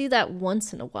think they do that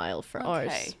once in a while for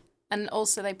ours. And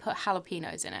also they put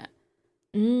jalapenos in it.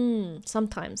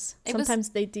 Sometimes. Sometimes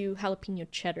they do jalapeno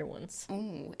cheddar ones.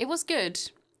 Ooh, it was good.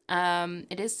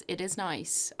 It is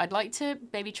nice. I'd like to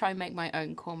maybe try and make my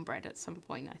own cornbread at some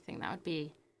point. I think that'd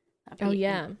be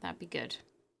good.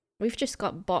 We've just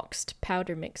got boxed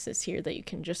powder mixes here that you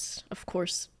can just, of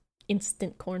course,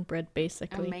 instant cornbread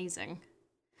basically. Amazing.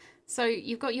 So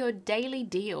you've got your daily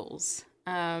deals,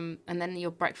 and then your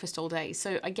breakfast all day.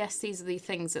 So I guess these are the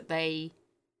things that they.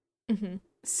 Mm-hmm.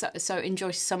 So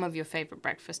enjoy some of your favorite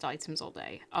breakfast items all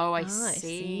day. Oh, I I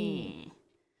see.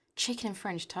 Chicken and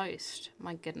French toast.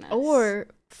 My goodness. Or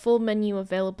full menu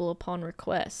available upon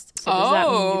request. So does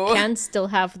that mean you can still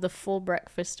have the full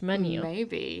breakfast menu?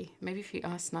 Maybe if you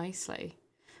ask nicely.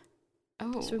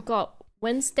 Oh. So we've got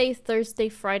Wednesday, Thursday,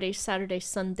 Friday, Saturday,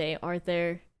 Sunday are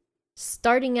there,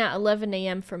 starting at 11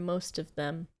 a.m. for most of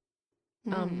them.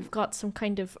 We've got some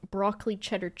kind of broccoli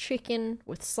cheddar chicken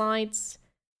with sides,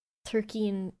 turkey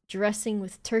and dressing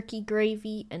with turkey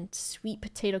gravy, and sweet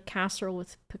potato casserole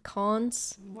with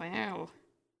pecans. Wow.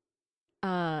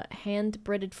 Hand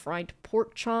breaded fried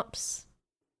pork chops,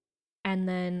 and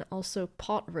then also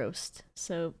pot roast.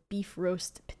 So beef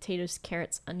roast, potatoes,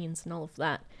 carrots, onions, and all of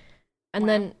that. And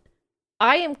then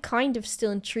I am kind of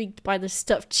still intrigued by the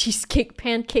stuffed cheesecake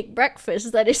pancake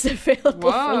breakfast that is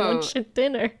available for lunch and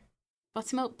dinner.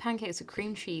 Buttermilk pancakes with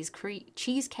cream cheese,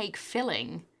 cheesecake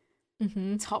filling,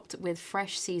 topped with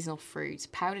fresh seasonal fruit,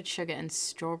 powdered sugar, and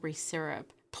strawberry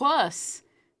syrup, plus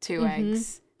 2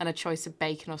 eggs and a choice of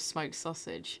bacon or smoked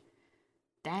sausage.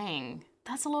 Dang,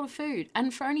 that's a lot of food.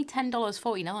 And for only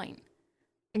 $10.49.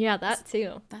 Yeah, that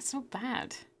too. That's not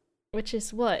bad. Which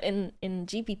is what? In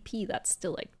GBP, that's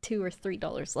still like $2 or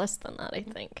 $3 less than that, I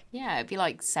think. Yeah, it'd be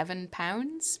like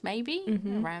 £7, maybe,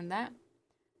 around that.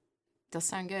 Does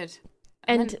sound good.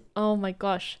 And oh my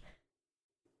gosh.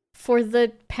 For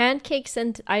the pancakes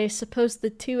and I suppose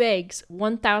the 2 eggs,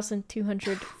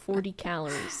 1,240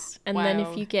 calories. And then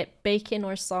if you get bacon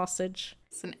or sausage,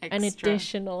 it's an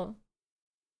additional.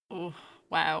 Oh,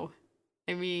 wow.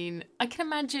 I mean, I can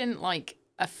imagine like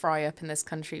a fry up in this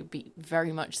country would be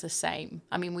very much the same.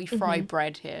 I mean, we fry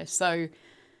bread here, so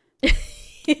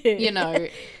you know,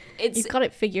 you've got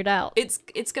it figured out.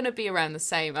 It's going to be around the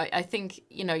same. I think,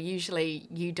 you know, usually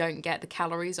you don't get the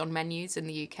calories on menus in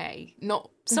the UK. Not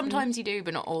sometimes you do,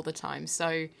 but not all the time.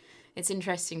 So it's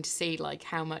interesting to see like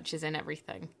how much is in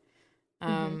everything.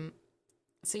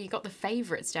 So you got the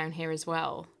favorites down here as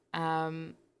well.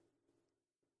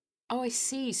 Oh, I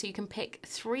see. So you can pick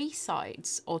 3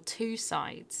 sides or 2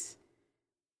 sides.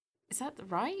 Is that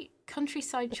right?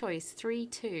 Countryside choice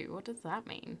 3-2. What does that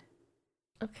mean?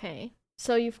 Okay.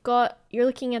 So you're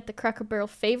looking at the Cracker Barrel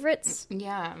favorites.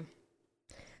 Yeah.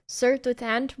 Served with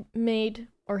handmade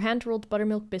or hand-rolled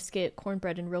buttermilk biscuit,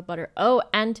 cornbread, and real butter. Oh,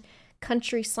 and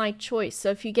countryside choice.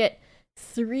 So if you get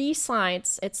 3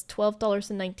 sides, it's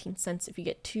 $12.19. If you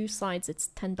get 2 sides, it's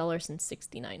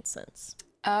 $10.69.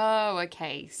 Oh,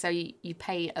 okay. So you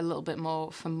pay a little bit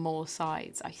more for more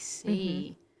sides. I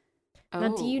see.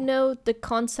 Now, do you know the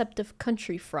concept of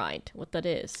country fried? What that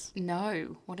is?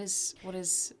 No. What is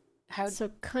how? So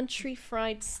country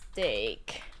fried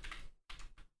steak.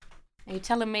 Are you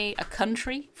telling me a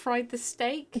country fried the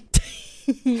steak?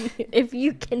 If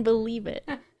you can believe it.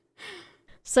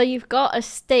 So you've got a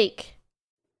steak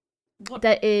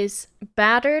that is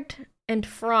battered and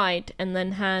fried, and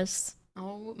then has.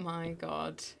 Oh my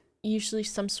god. Usually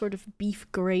some sort of beef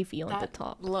gravy on the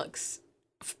top. Looks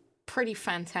pretty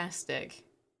fantastic.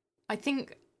 I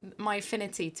think my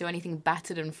affinity to anything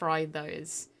battered and fried though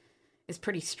is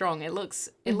pretty strong. It looks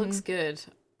good.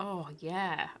 Oh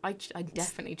yeah. I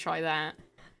definitely try that.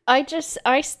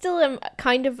 I still am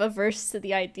kind of averse to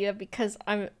the idea because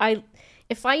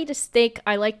if I eat a steak,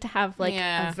 I like to have like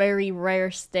a very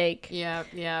rare steak.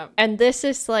 Yeah. And this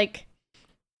is like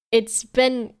it's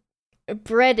been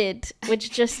breaded,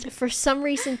 which just for some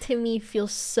reason to me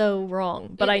feels so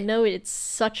wrong, but I know it's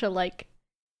such a like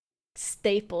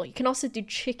staple. You can also do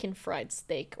chicken fried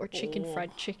steak or chicken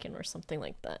fried chicken or something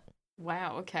like that.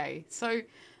 Wow, okay. So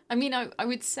I mean I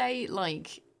would say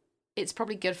like it's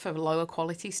probably good for lower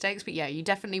quality steaks, but yeah, you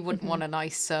definitely wouldn't want a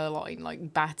nice sirloin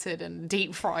like battered and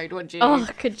deep fried, would you? Oh,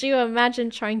 could you imagine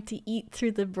trying to eat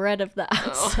through the bread of the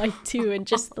outside too, and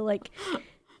just like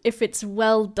if it's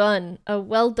well done, a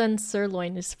well done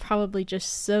sirloin is probably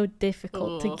just so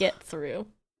difficult to get through.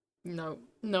 No,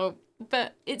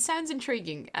 but it sounds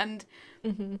intriguing, and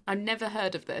I've never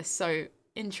heard of this, so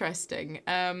interesting.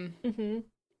 I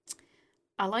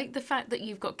like the fact that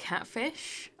you've got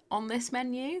catfish on this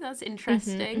menu. That's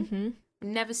interesting.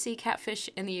 Never see catfish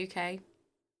in the UK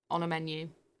on a menu.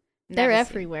 They're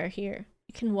everywhere here.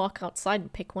 You can walk outside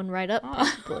and pick one right up,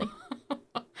 probably.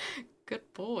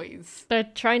 Good boys. They're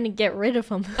trying to get rid of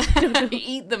them.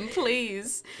 Eat them,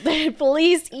 please.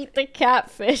 Please eat the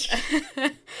catfish.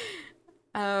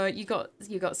 You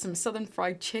got some southern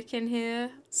fried chicken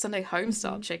here. Sunday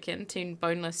homestyle chicken, 2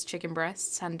 boneless chicken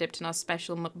breasts, hand dipped in our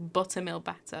special buttermilk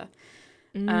batter.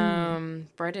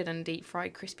 Breaded and deep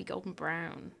fried, crispy golden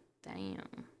brown.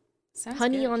 Damn. Sounds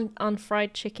Honey good. on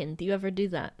fried chicken. Do you ever do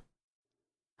that?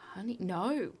 Honey?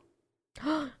 No.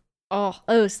 Oh,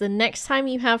 so the next time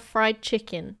you have fried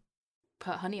chicken,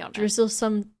 Put honey on it. drizzle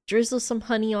some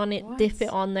honey on it, dip it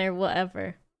What? on there,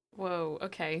 whatever. Whoa,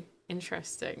 okay.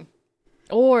 Interesting.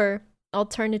 Or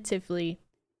alternatively,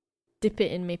 dip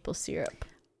it in maple syrup.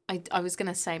 I was going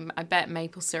to say, I bet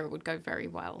maple syrup would go very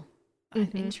well.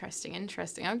 Mhm. Interesting.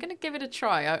 I'm going to give it a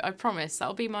try. I promise.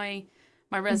 That'll be my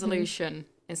resolution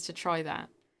is to try that.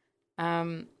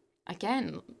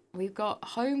 Again, we've got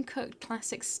home-cooked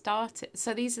classic starters.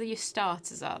 So these are your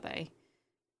starters, are they?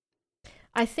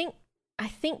 I think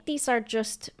these are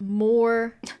just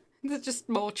more There's just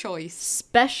more choice.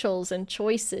 specials and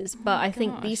choices, but my I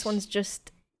think these gosh. ones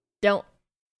just don't.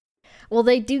 Well,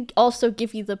 they do also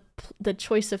give you the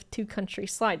choice of 2 country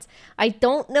slides. I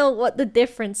don't know what the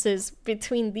difference is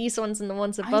between these ones and the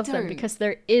ones above them, don't. because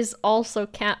there is also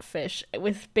catfish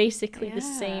with basically the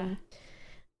Yeah. same.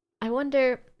 I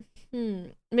wonder,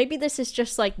 maybe this is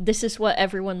just like, this is what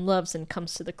everyone loves and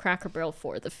comes to the Cracker Barrel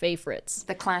for, the favorites.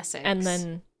 The classics. And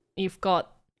then you've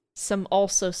got some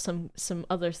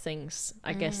other things,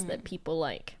 I guess, that people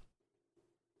like.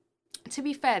 To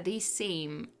be fair, these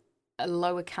seem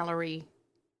lower calorie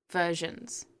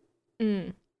versions.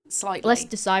 Slightly. Less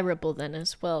desirable then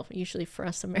as well, usually for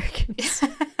us Americans.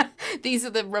 These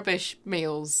are the rubbish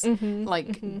meals,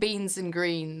 like beans and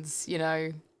greens, you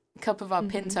know, a cup of our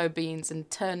pinto beans and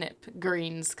turnip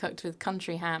greens cooked with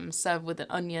country ham, served with an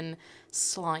onion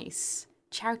slice,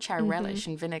 chow chow relish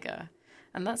and vinegar.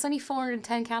 And that's only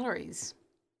 410 calories.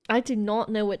 I do not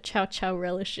know what chow chow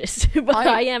relish is,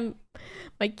 but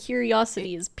my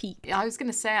curiosity is piqued. I was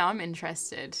going to say I'm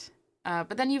interested.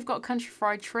 But then you've got country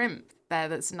fried shrimp there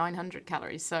that's 900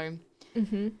 calories, so...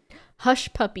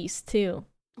 Hush puppies too.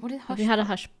 What is hush? Have you had a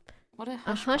hush? What a A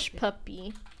hush, hush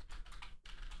puppy? puppy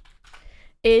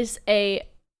is a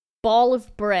ball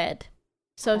of bread.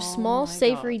 So small, my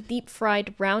savory, God.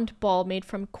 deep-fried round ball made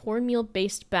from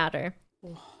cornmeal-based batter.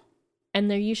 And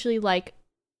they're usually like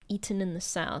eaten in the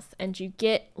South, and you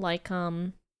get like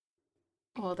Oh,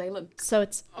 they look... so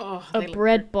it's Oh, a they look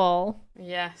bread good. ball,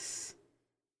 Yes.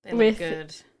 They with- look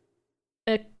good.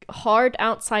 a hard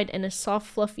outside and a soft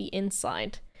fluffy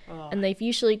inside. Oh. And they've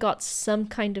usually got some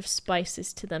kind of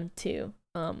spices to them too.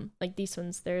 Like these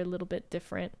ones, they're a little bit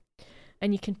different.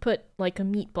 And you can put like a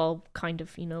meatball kind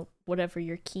of, whatever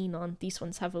you're keen on. These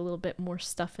ones have a little bit more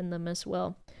stuff in them as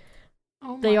well.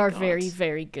 Oh They my are God. very,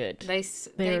 very good. They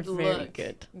are very look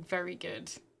good. Very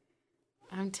good.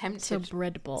 I'm tempted. So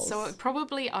bread balls. So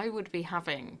probably I would be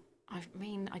having... I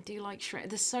mean, I do like shrimp.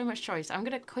 There's so much choice. I'm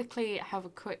going to quickly have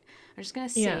I'm just going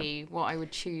to see what I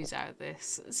would choose out of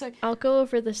this. So, I'll go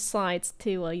over the slides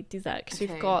too while you do that, because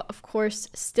Okay. we've got, of course,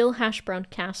 still hash brown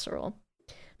casserole,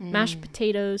 mashed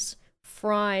potatoes,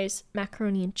 fries,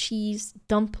 macaroni and cheese,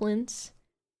 dumplings,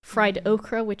 fried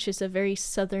okra, which is a very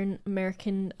Southern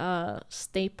American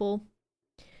staple,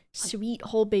 sweet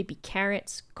whole baby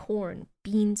carrots, corn,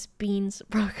 beans,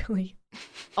 broccoli,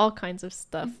 all kinds of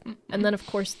stuff. And then, of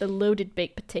course, the loaded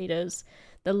baked potatoes,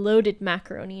 the loaded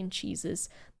macaroni and cheeses,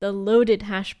 the loaded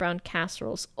hash brown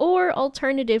casseroles, or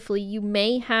alternatively, you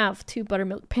may have 2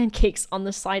 buttermilk pancakes on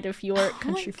the side of your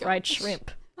country fried gosh.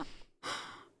 shrimp.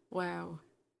 wow.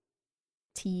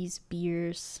 Teas,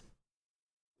 beers,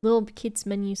 little kids'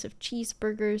 menus of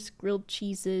cheeseburgers, grilled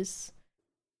cheeses,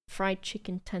 fried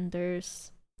chicken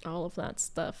tenders, all of that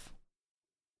stuff.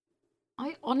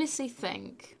 I honestly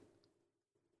think...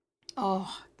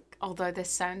 Oh, although this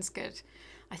sounds good,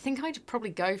 I think I'd probably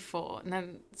go for, and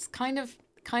then it's kind of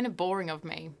boring of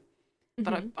me,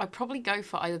 but I'd probably go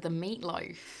for either the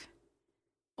meatloaf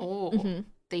or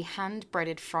the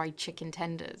hand-breaded fried chicken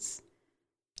tenders.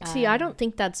 See, I don't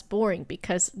think that's boring,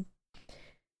 because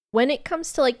when it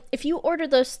comes to like, if you order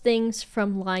those things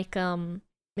from like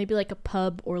maybe like a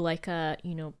pub or like a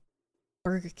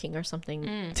Burger King or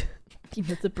something,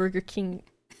 the Burger King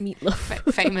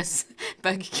meatloaf, Famous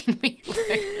Burger King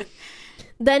meatloaf.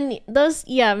 then those,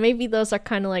 maybe those are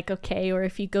kind of like okay. Or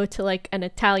if you go to like an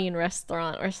Italian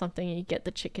restaurant or something and you get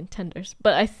the chicken tenders.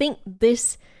 But I think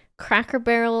this Cracker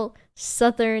Barrel,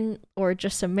 Southern, or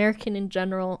just American in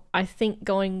general, I think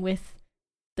going with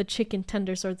the chicken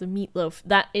tenders or the meatloaf,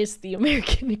 that is the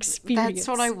American experience. That's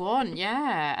what I want,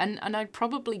 yeah. And I'd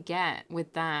probably get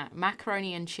with that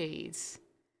macaroni and cheese.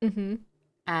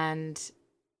 And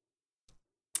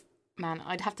man,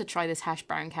 I'd have to try this hash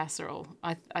brown casserole.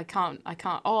 I can't.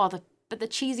 Oh, but the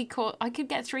cheesy course, I could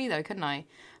get 3 though, couldn't I?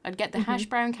 I'd get the hash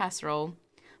brown casserole,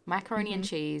 macaroni and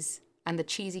cheese, and the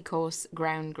cheesy course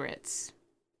ground grits.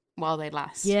 while they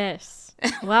last. Yes,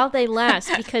 while they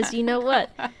last, because you know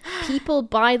what? People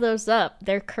buy those up.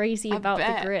 They're crazy about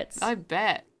the grits. I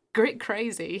bet. Grit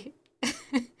crazy.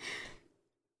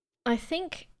 I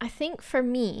think for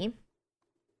me,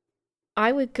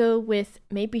 I would go with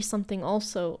maybe something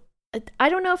also. I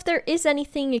don't know if there is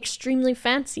anything extremely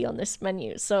fancy on this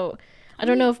menu, so I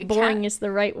don't know if boring is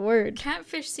the right word.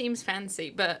 Catfish seems fancy,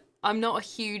 but I'm not a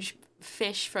huge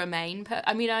fish for a main.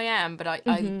 I mean, I am, but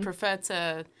I prefer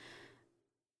to.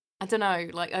 I don't know,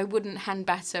 like I wouldn't hand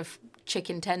batter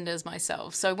chicken tenders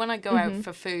myself. So when I go out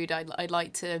for food, I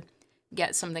like to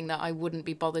get something that I wouldn't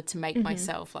be bothered to make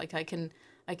myself. Like I can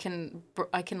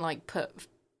like put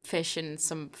fish in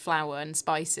some flour and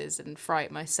spices and fry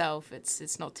it myself.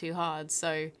 It's not too hard.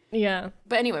 So yeah.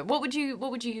 But anyway, what would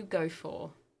you go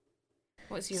for?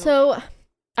 What's your... So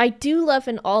I do love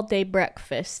an all-day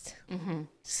breakfast.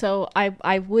 So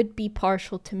I would be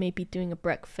partial to maybe doing a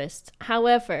breakfast.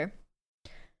 However,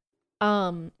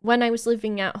 when I was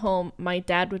living at home, my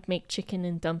dad would make chicken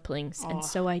and dumplings, and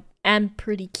so I am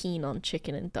pretty keen on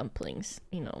chicken and dumplings,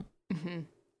 you know.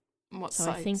 What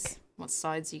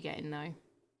sides are you getting though?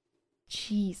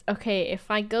 Jeez. Okay, if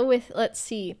I go with, let's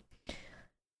see.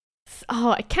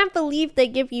 Oh, I can't believe they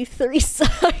give you 3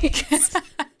 sides.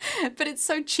 But it's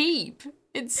so cheap.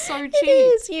 It's so cheap. It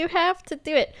is. You have to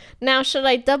do it. Now, should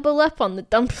I double up on the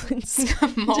dumplings?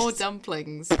 More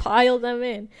dumplings. Pile them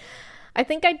in. I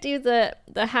think I'd do the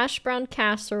hash brown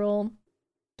casserole,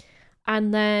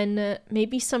 and then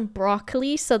maybe some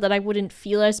broccoli so that I wouldn't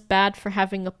feel as bad for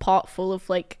having a pot full of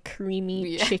like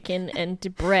creamy chicken and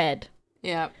bread.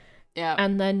 Yeah.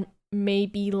 And then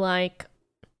maybe like,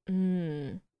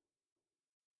 I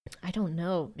don't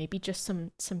know, maybe just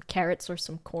some carrots or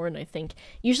some corn, I think.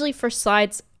 Usually for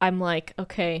sides, I'm like,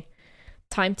 okay,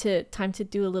 time to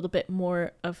do a little bit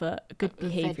more of a good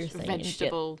behavior thing.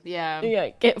 Vegetable, yeah. Yeah,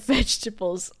 get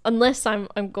vegetables. Unless I'm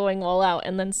going all out,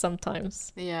 and then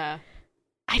sometimes. Yeah.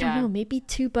 I don't know, maybe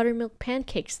 2 buttermilk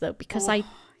pancakes though, because I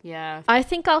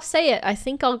think I'll say it. I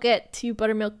think I'll get 2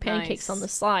 buttermilk pancakes on the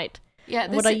side. Yeah,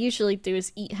 what I usually do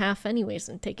is eat half anyways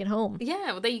and take it home.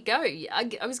 Yeah, well, there you go.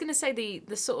 I was going to say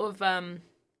the sort of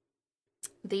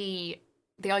the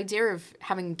idea of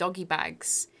having doggy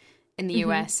bags in the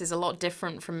US is a lot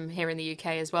different from here in the UK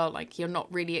as well. Like, you're not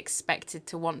really expected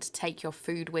to want to take your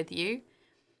food with you.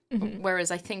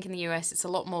 Whereas I think in the US it's a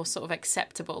lot more sort of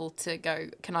acceptable to go,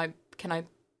 can I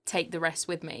take the rest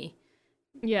with me?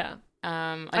 Yeah.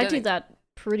 I do that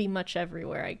pretty much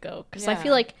everywhere I go, because I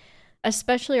feel like,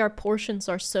 especially our portions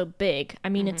are so big. I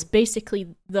mean, it's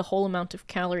basically the whole amount of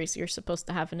calories you're supposed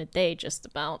to have in a day, just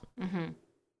about.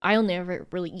 I only ever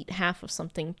really eat half of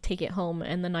something, take it home,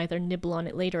 and then either nibble on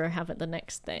it later or have it the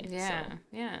next day. Yeah, so.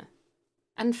 Yeah.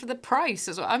 And for the price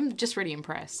as well, I'm just really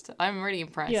impressed. I'm really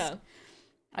impressed. Yeah.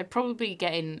 I'd probably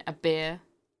get in a beer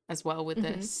as well with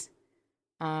this.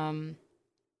 I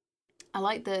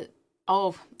like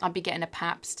I'd be getting a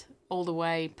Pabst all the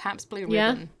way. Pabst Blue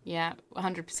Ribbon. Yeah,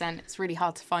 100%. It's really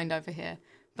hard to find over here.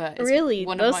 But it's really?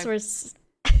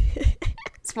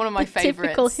 It's one of my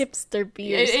favorites. Typical hipster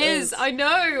beers. It is. I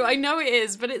know it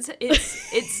is, but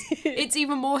it's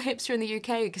even more hipster in the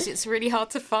UK because it's really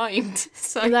hard to find.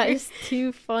 So that is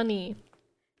too funny.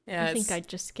 Yeah, I think I'd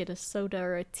just get a soda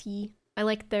or a tea. I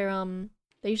like their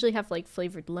they usually have like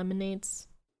flavored lemonades.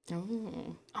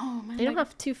 Oh man. They don't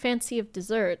have too fancy of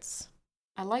desserts.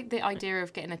 I like the idea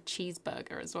of getting a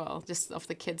cheeseburger as well, just off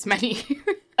the kids' menu.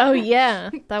 Oh yeah,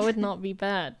 that would not be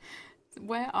bad.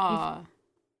 Where are...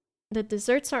 The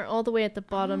desserts are all the way at the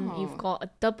bottom. You've got a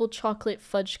double chocolate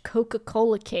fudge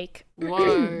Coca-Cola cake.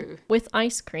 Whoa. With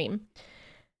ice cream.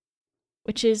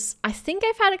 Which is, I think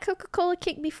I've had a Coca-Cola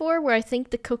cake before, where I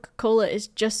think the Coca-Cola is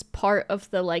just part of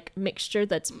the like mixture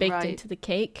that's baked into the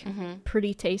cake.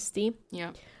 Pretty tasty.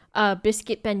 Yeah.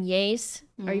 Biscuit beignets.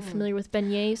 Are you familiar with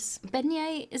beignets?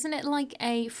 Beignet, isn't it like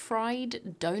a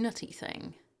fried donutty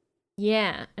thing?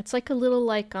 Yeah, it's like a little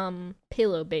like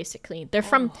pillow basically. They're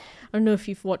from, I don't know if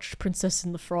you've watched Princess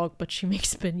and the Frog, but she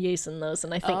makes beignets in those,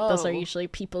 and I think those are usually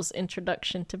people's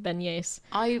introduction to beignets.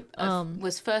 I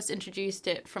was first introduced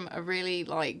it from a really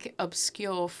like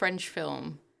obscure French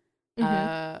film with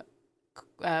I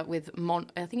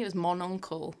think it was Mon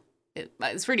Oncle.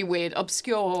 It's really weird,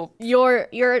 obscure.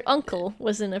 Your uncle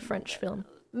was in a French film.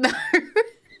 No.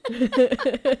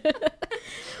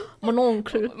 Mon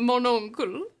oncle. Mon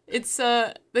oncle. It's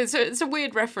a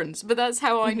weird reference, but that's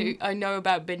how I know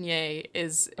about beignet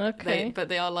is. Okay. But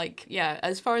they are like, yeah,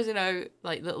 as far as I know,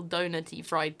 like little donutty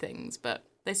fried things, but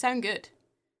they sound good.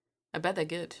 I bet they're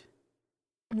good.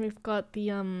 We've got the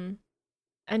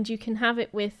and you can have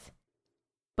it with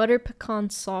butter pecan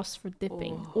sauce for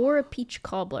dipping, or a peach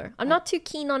cobbler. I'm not too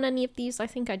keen on any of these. I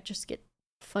think I'd just get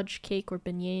fudge cake or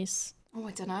beignets. Oh,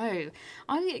 I don't know.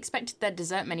 I expected their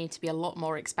dessert menu to be a lot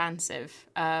more expansive.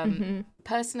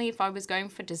 Personally, if I was going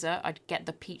for dessert, I'd get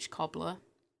the peach cobbler.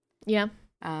 Yeah.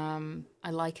 I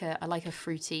like a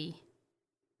fruity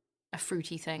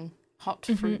thing. Hot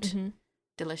fruit.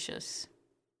 Delicious.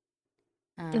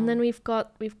 And then we've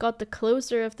got the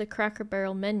closer of the Cracker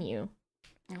Barrel menu.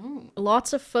 Oh.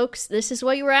 Lots of folks, this is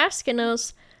what you were asking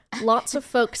us. Lots of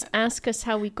folks ask us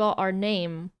how we got our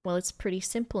name. Well, it's pretty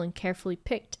simple and carefully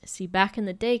picked. See, back in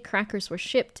the day, crackers were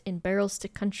shipped in barrels to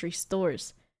country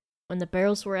stores. When the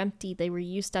barrels were empty, they were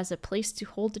used as a place to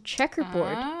hold a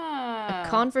checkerboard, a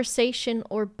conversation,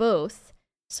 or both.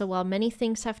 So while many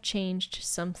things have changed,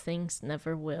 some things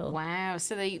never will. Wow,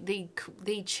 so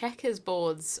the checkers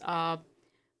boards are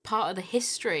part of the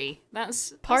history.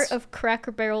 That's of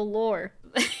Cracker Barrel lore.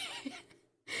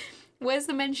 Where's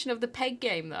the mention of the peg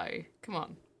game, though? Come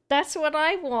on. That's what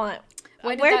I want.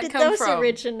 Where did those from?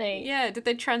 originate? Yeah, did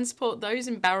they transport those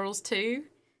in barrels too?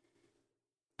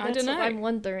 I don't know. That's what I'm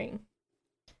wondering.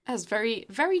 That's very,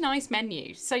 very nice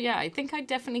menu. So yeah, I think I'd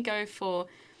definitely go for,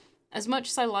 as much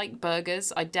as I like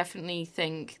burgers, I definitely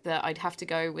think that I'd have to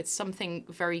go with something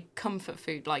very comfort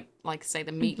food, like say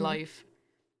the meatloaf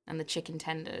and the chicken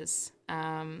tenders.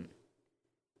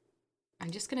 I'm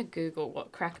just going to Google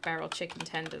what Cracker Barrel chicken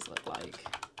tenders look like.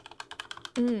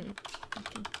 Okay.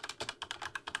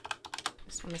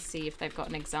 Just want to see if they've got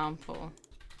an example.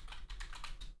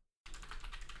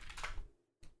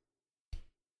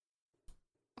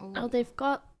 Oh, they've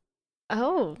got...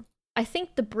 Oh, I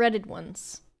think the breaded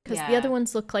ones. Because the other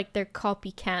ones look like they're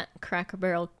copycat Cracker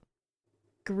Barrel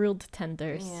grilled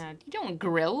tenders. Yeah, you don't want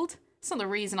grilled. That's not the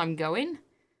reason I'm going.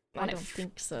 I don't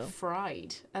think so.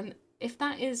 Fried. And if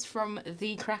that is from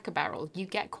the Cracker Barrel, you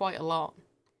get quite a lot,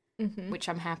 which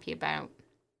I'm happy about.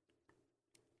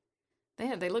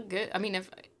 Yeah, they look good. I mean,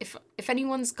 if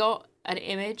anyone's got an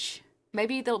image,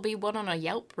 maybe there'll be one on a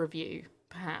Yelp review,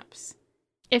 perhaps.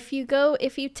 If you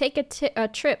take a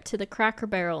trip to the Cracker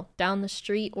Barrel down the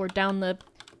street or down the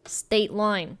state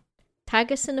line,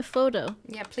 tag us in a photo.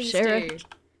 Yeah, please do.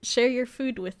 Share your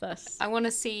food with us. I want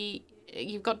to see.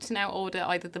 You've got to now order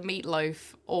either the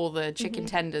meatloaf or the chicken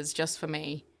tenders just for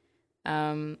me,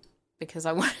 because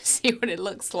I want to see what it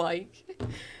looks like.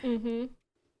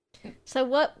 So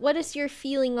what is your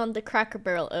feeling on the Cracker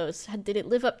Barrel O's? Did it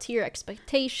live up to your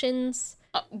expectations?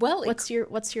 Well, what's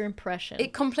your impression?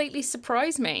 It completely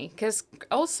surprised me, because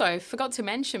also forgot to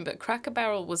mention, but Cracker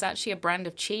Barrel was actually a brand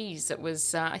of cheese that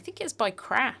was I think it's by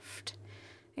Kraft.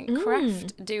 I think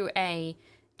Kraft do a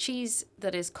cheese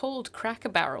that is called Cracker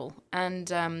Barrel,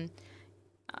 and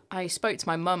I spoke to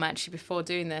my mum actually before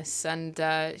doing this, and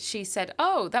she said,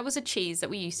 "Oh, that was a cheese that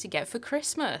we used to get for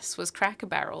Christmas, was Cracker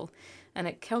Barrel, and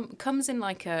it comes in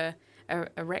like a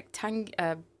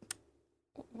rectangle."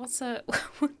 What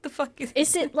the fuck is?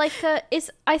 Is it like a?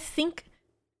 I think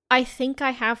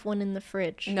I have one in the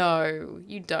fridge. No,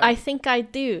 you don't. I think I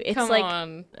do. It's Come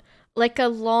on. like a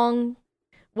long.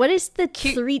 What is the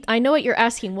three? I know what you're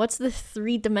asking. What's the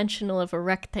 3-dimensional of a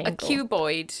rectangle? A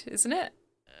cuboid, isn't it?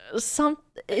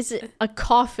 Is it a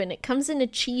coffin? It comes in a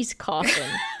cheese coffin.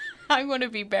 I want to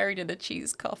be buried in a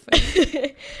cheese coffin.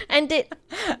 And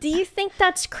do you think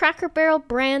that's Cracker Barrel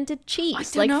branded cheese?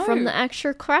 I don't know. From the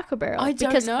actual Cracker Barrel? I don't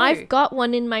because know. I've got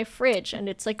one in my fridge, and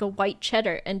it's like a white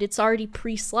cheddar, and it's already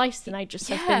pre-sliced, and I just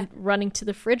have been running to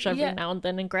the fridge every now and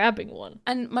then and grabbing one.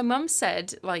 And my mum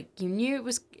said, you knew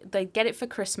they'd get it for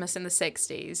Christmas in the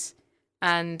 60s,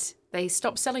 and they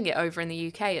stopped selling it over in the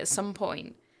UK at some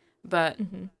point. But,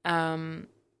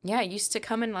 it used to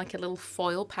come in like a little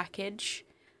foil package.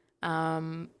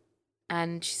 And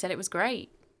she said it was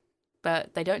great,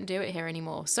 but they don't do it here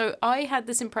anymore. So I had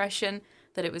this impression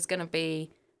that it was going to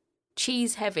be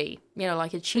cheese heavy,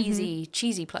 like a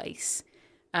cheesy place.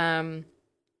 Not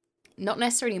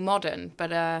necessarily modern,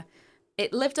 but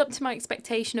it lived up to my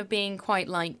expectation of being quite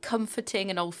like comforting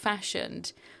and old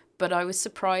fashioned. But I was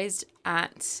surprised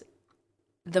at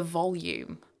the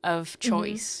volume of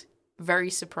choice.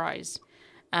 Very surprised.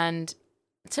 And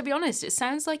to be honest, it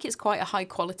sounds like it's quite a high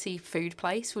quality food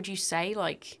place. Would you say,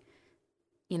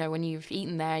 when you've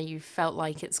eaten there, you felt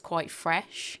like it's quite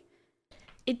fresh?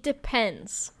 It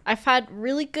depends. I've had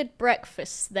really good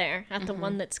breakfasts there at the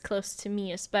one that's close to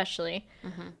me, especially.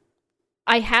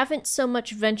 I haven't so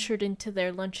much ventured into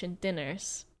their lunch and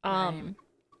dinners.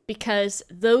 because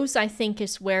those I think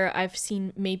is where I've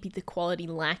seen maybe the quality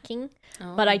lacking.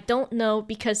 But I don't know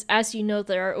because, as you know,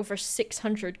 there are over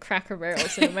 600 Cracker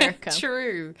Barrels in America.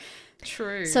 True.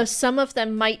 So some of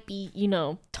them might be,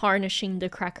 tarnishing the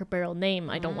Cracker Barrel name.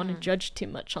 I don't want to judge too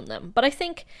much on them. But I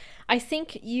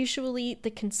think usually the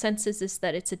consensus is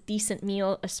that it's a decent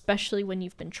meal, especially when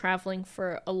you've been traveling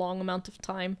for a long amount of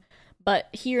time. But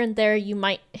here and there, you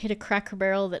might hit a Cracker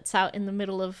Barrel that's out in the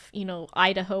middle of,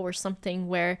 Idaho or something,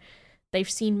 where they've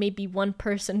seen maybe one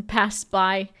person pass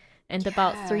by and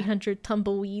about 300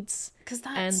 tumbleweeds. Because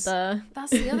that's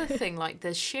the other thing, like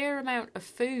the sheer amount of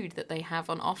food that they have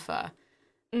on offer.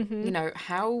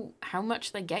 How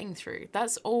much they're getting through.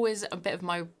 That's always a bit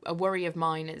of a worry of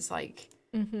mine. Is like,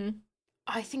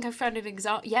 I think I found an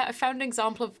example. Yeah, I found an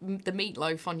example of the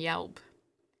meatloaf on Yelp.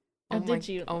 Did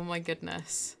you? Oh my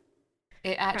goodness.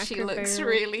 It actually Cracker looks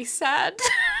Barrel. really sad.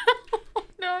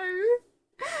 No.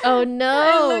 Oh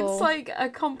no. It looks like a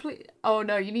complete... Oh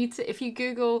no, you need to... If you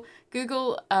Google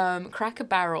Cracker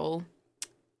Barrel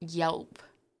Yelp.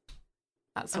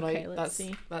 That's what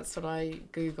that's what I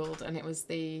Googled, and it was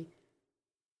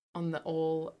on the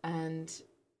all, and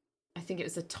I think it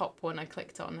was the top one I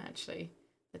clicked on, actually.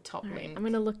 The top link. I'm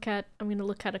gonna look at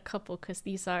a couple because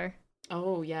these are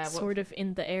sort of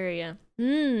in the area.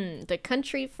 The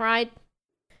country fried.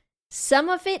 Some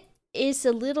of it is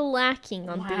a little lacking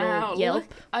on the old Yelp. Look,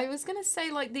 I was gonna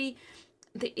say like the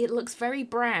it looks very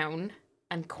brown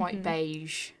and quite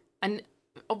beige, and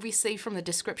obviously from the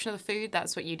description of the food,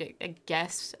 that's what you'd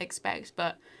expect.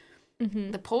 But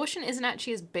the portion isn't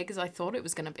actually as big as I thought it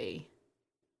was gonna be.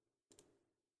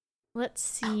 Let's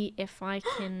see if I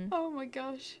can. Oh my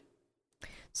gosh.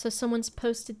 So someone's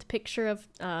posted the picture of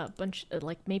a bunch,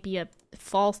 like maybe a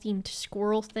fall-themed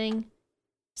squirrel thing.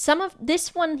 Some of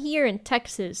this one here in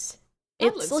Texas,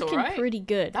 it's looking pretty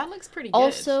good. That looks pretty good.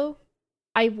 Also,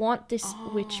 I want this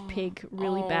witch pig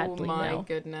really badly now. Oh my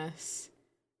goodness.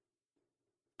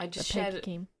 I just shared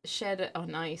it. Oh,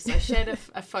 nice. I shared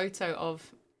a photo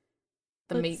of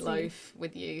the meatloaf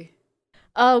with you.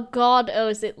 Oh God,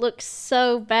 Oz, it looks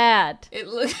so bad. It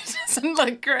doesn't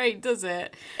look great, does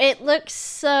it? It looks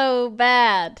so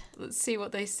bad. Let's see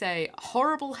what they say.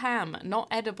 Horrible ham, not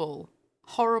edible.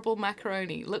 Horrible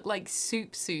macaroni, look like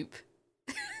soup.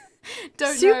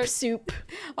 Don't know. Soup.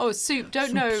 Oh, soup.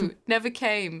 Don't know. Soup. Never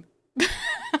came.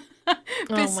 Biscuits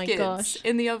oh my gosh.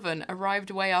 In the oven.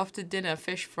 Arrived way after dinner.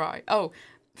 Fish fry. Oh,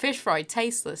 fish fry.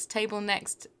 Tasteless. Table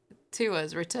next to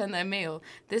us. Return their meal.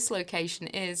 This location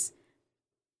is.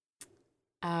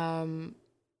 What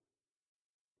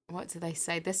do they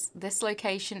say? This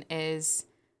location is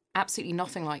absolutely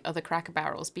nothing like other Cracker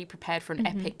Barrels. Be prepared for an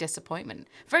epic disappointment.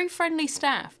 Very friendly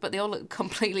staff, but they all look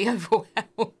completely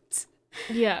overwhelmed.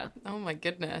 Yeah. Oh my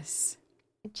goodness.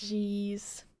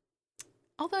 Jeez.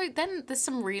 Although then there's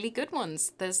some really good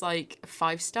ones. There's like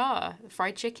 5-star,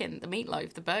 fried chicken, the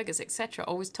meatloaf, the burgers, etc.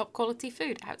 Always top quality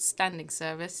food, outstanding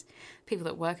service. People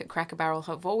that work at Cracker Barrel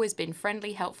have always been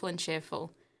friendly, helpful, and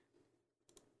cheerful.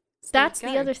 So that's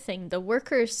the other thing. The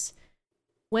workers,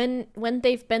 when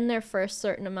they've been there for a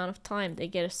certain amount of time, they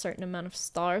get a certain amount of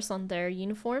stars on their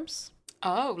uniforms.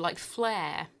 Oh, like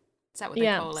flair. Is that what they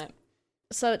call it?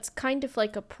 So it's kind of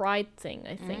like a pride thing,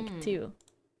 I think, too.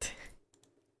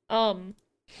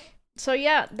 So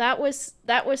yeah, that was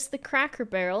the Cracker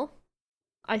Barrel.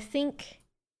 I think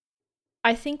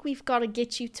we've got to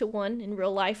get you to one in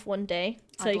real life one day,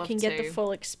 so you can get the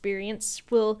full experience.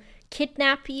 We'll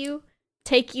kidnap you,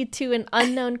 take you to an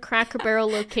unknown Cracker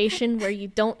Barrel location where you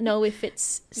don't know if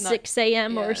it's 6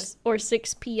 a.m. or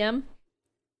 6 p.m.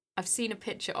 I've seen a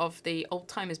picture of the Old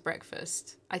Timers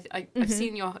breakfast. I've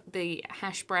seen the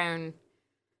hash brown.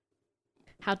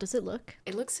 How does it look?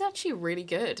 It looks actually really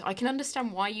good. I can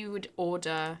understand why you would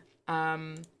order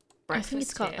breakfast. I think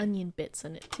it's got onion bits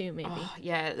in it too, maybe. Oh,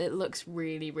 yeah, it looks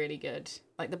really, really good.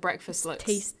 Like the breakfast looks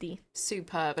tasty,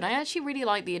 superb, and I actually really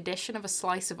like the addition of a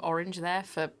slice of orange there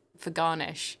for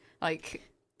garnish. Like,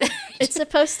 it's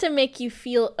supposed to make you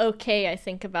feel okay. I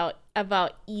think about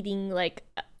eating like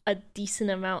a decent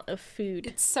amount of food.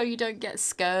 It's so you don't get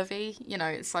scurvy. You know,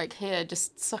 it's like, here,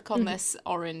 just suck on this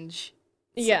orange.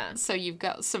 So you've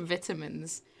got some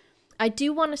vitamins. I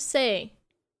do want to say,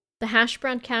 the hash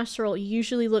brown casserole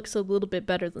usually looks a little bit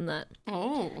better than that.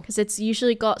 Oh. Because it's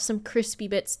usually got some crispy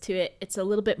bits to it. It's a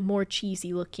little bit more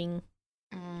cheesy looking.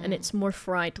 And it's more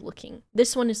fried looking.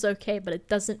 This one is okay, but it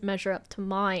doesn't measure up to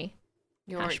my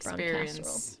hash brown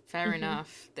casserole. Fair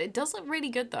enough. It does look really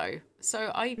good though.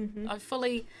 So I'm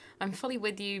fully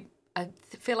with you. I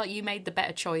feel like you made the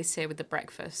better choice here with the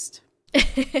breakfast.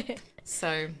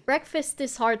 So breakfast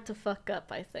is hard to fuck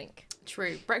up, I think.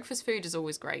 True. Breakfast food is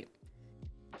always great.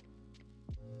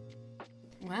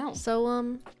 Wow.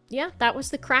 So yeah, that was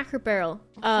the Cracker Barrel.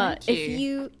 Thank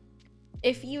you.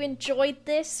 If you enjoyed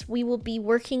this, we will be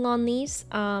working on these.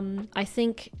 I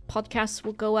think podcasts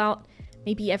will go out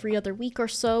maybe every other week or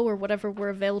so, or whatever we're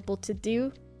available to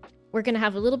do. We're going to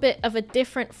have a little bit of a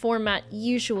different format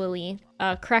usually.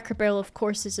 Cracker Barrel, of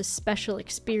course, is a special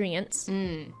experience.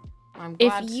 I'm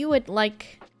glad. If you would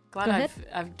like...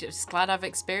 I'm just glad I've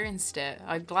experienced it.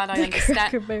 I'm glad I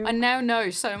understand. I now know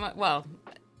so much. Well,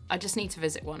 I just need to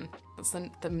visit one. That's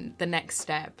the next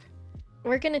step.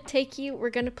 We're going to take you...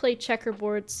 We're going to play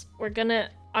checkerboards.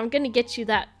 I'm going to get you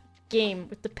that game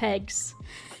with the pegs.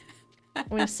 I'm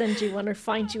going to send you one or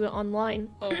find you it online.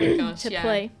 Oh my gosh, to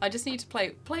play. I just need to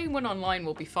play. Playing one online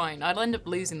will be fine. I'll end up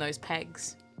losing those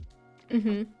pegs.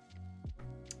 Mm-hmm.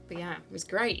 But yeah, it was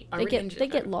great. They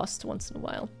get lost once in a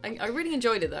while. I really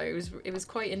enjoyed it though. It was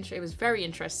quite it was very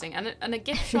interesting, and a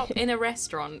gift shop in a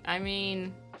restaurant. I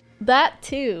mean, that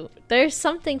too. There's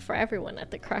something for everyone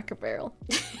at the Cracker Barrel.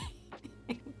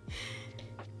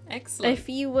 Excellent. If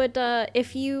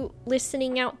you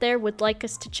listening out there would like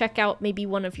us to check out maybe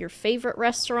one of your favorite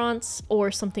restaurants or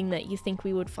something that you think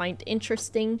we would find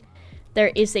interesting,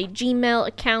 there is a Gmail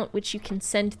account which you can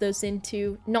send those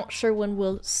into. Not sure when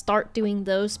we'll start doing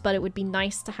those, but it would be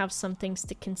nice to have some things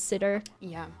to consider.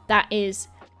 Yeah. That is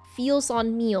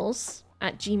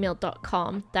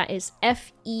feelsonmeals@gmail.com. That is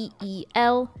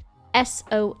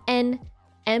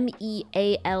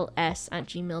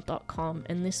FEELSONMEALS@gmail.com.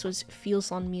 And this was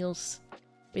Feels on Meals.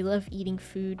 We love eating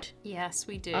food. Yes,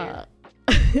 we do.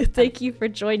 Thank you for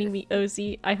joining me,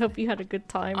 Ozzy. I hope you had a good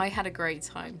time. I had a great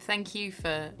time. Thank you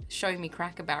for showing me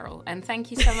Cracker Barrel. And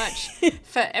thank you so much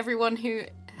for everyone who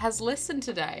has listened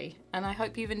today. And I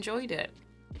hope you've enjoyed it.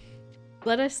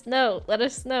 Let us know.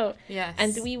 Yes.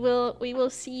 And we will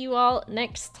see you all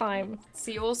next time.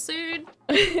 See you all soon.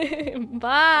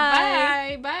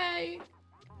 Bye. Bye.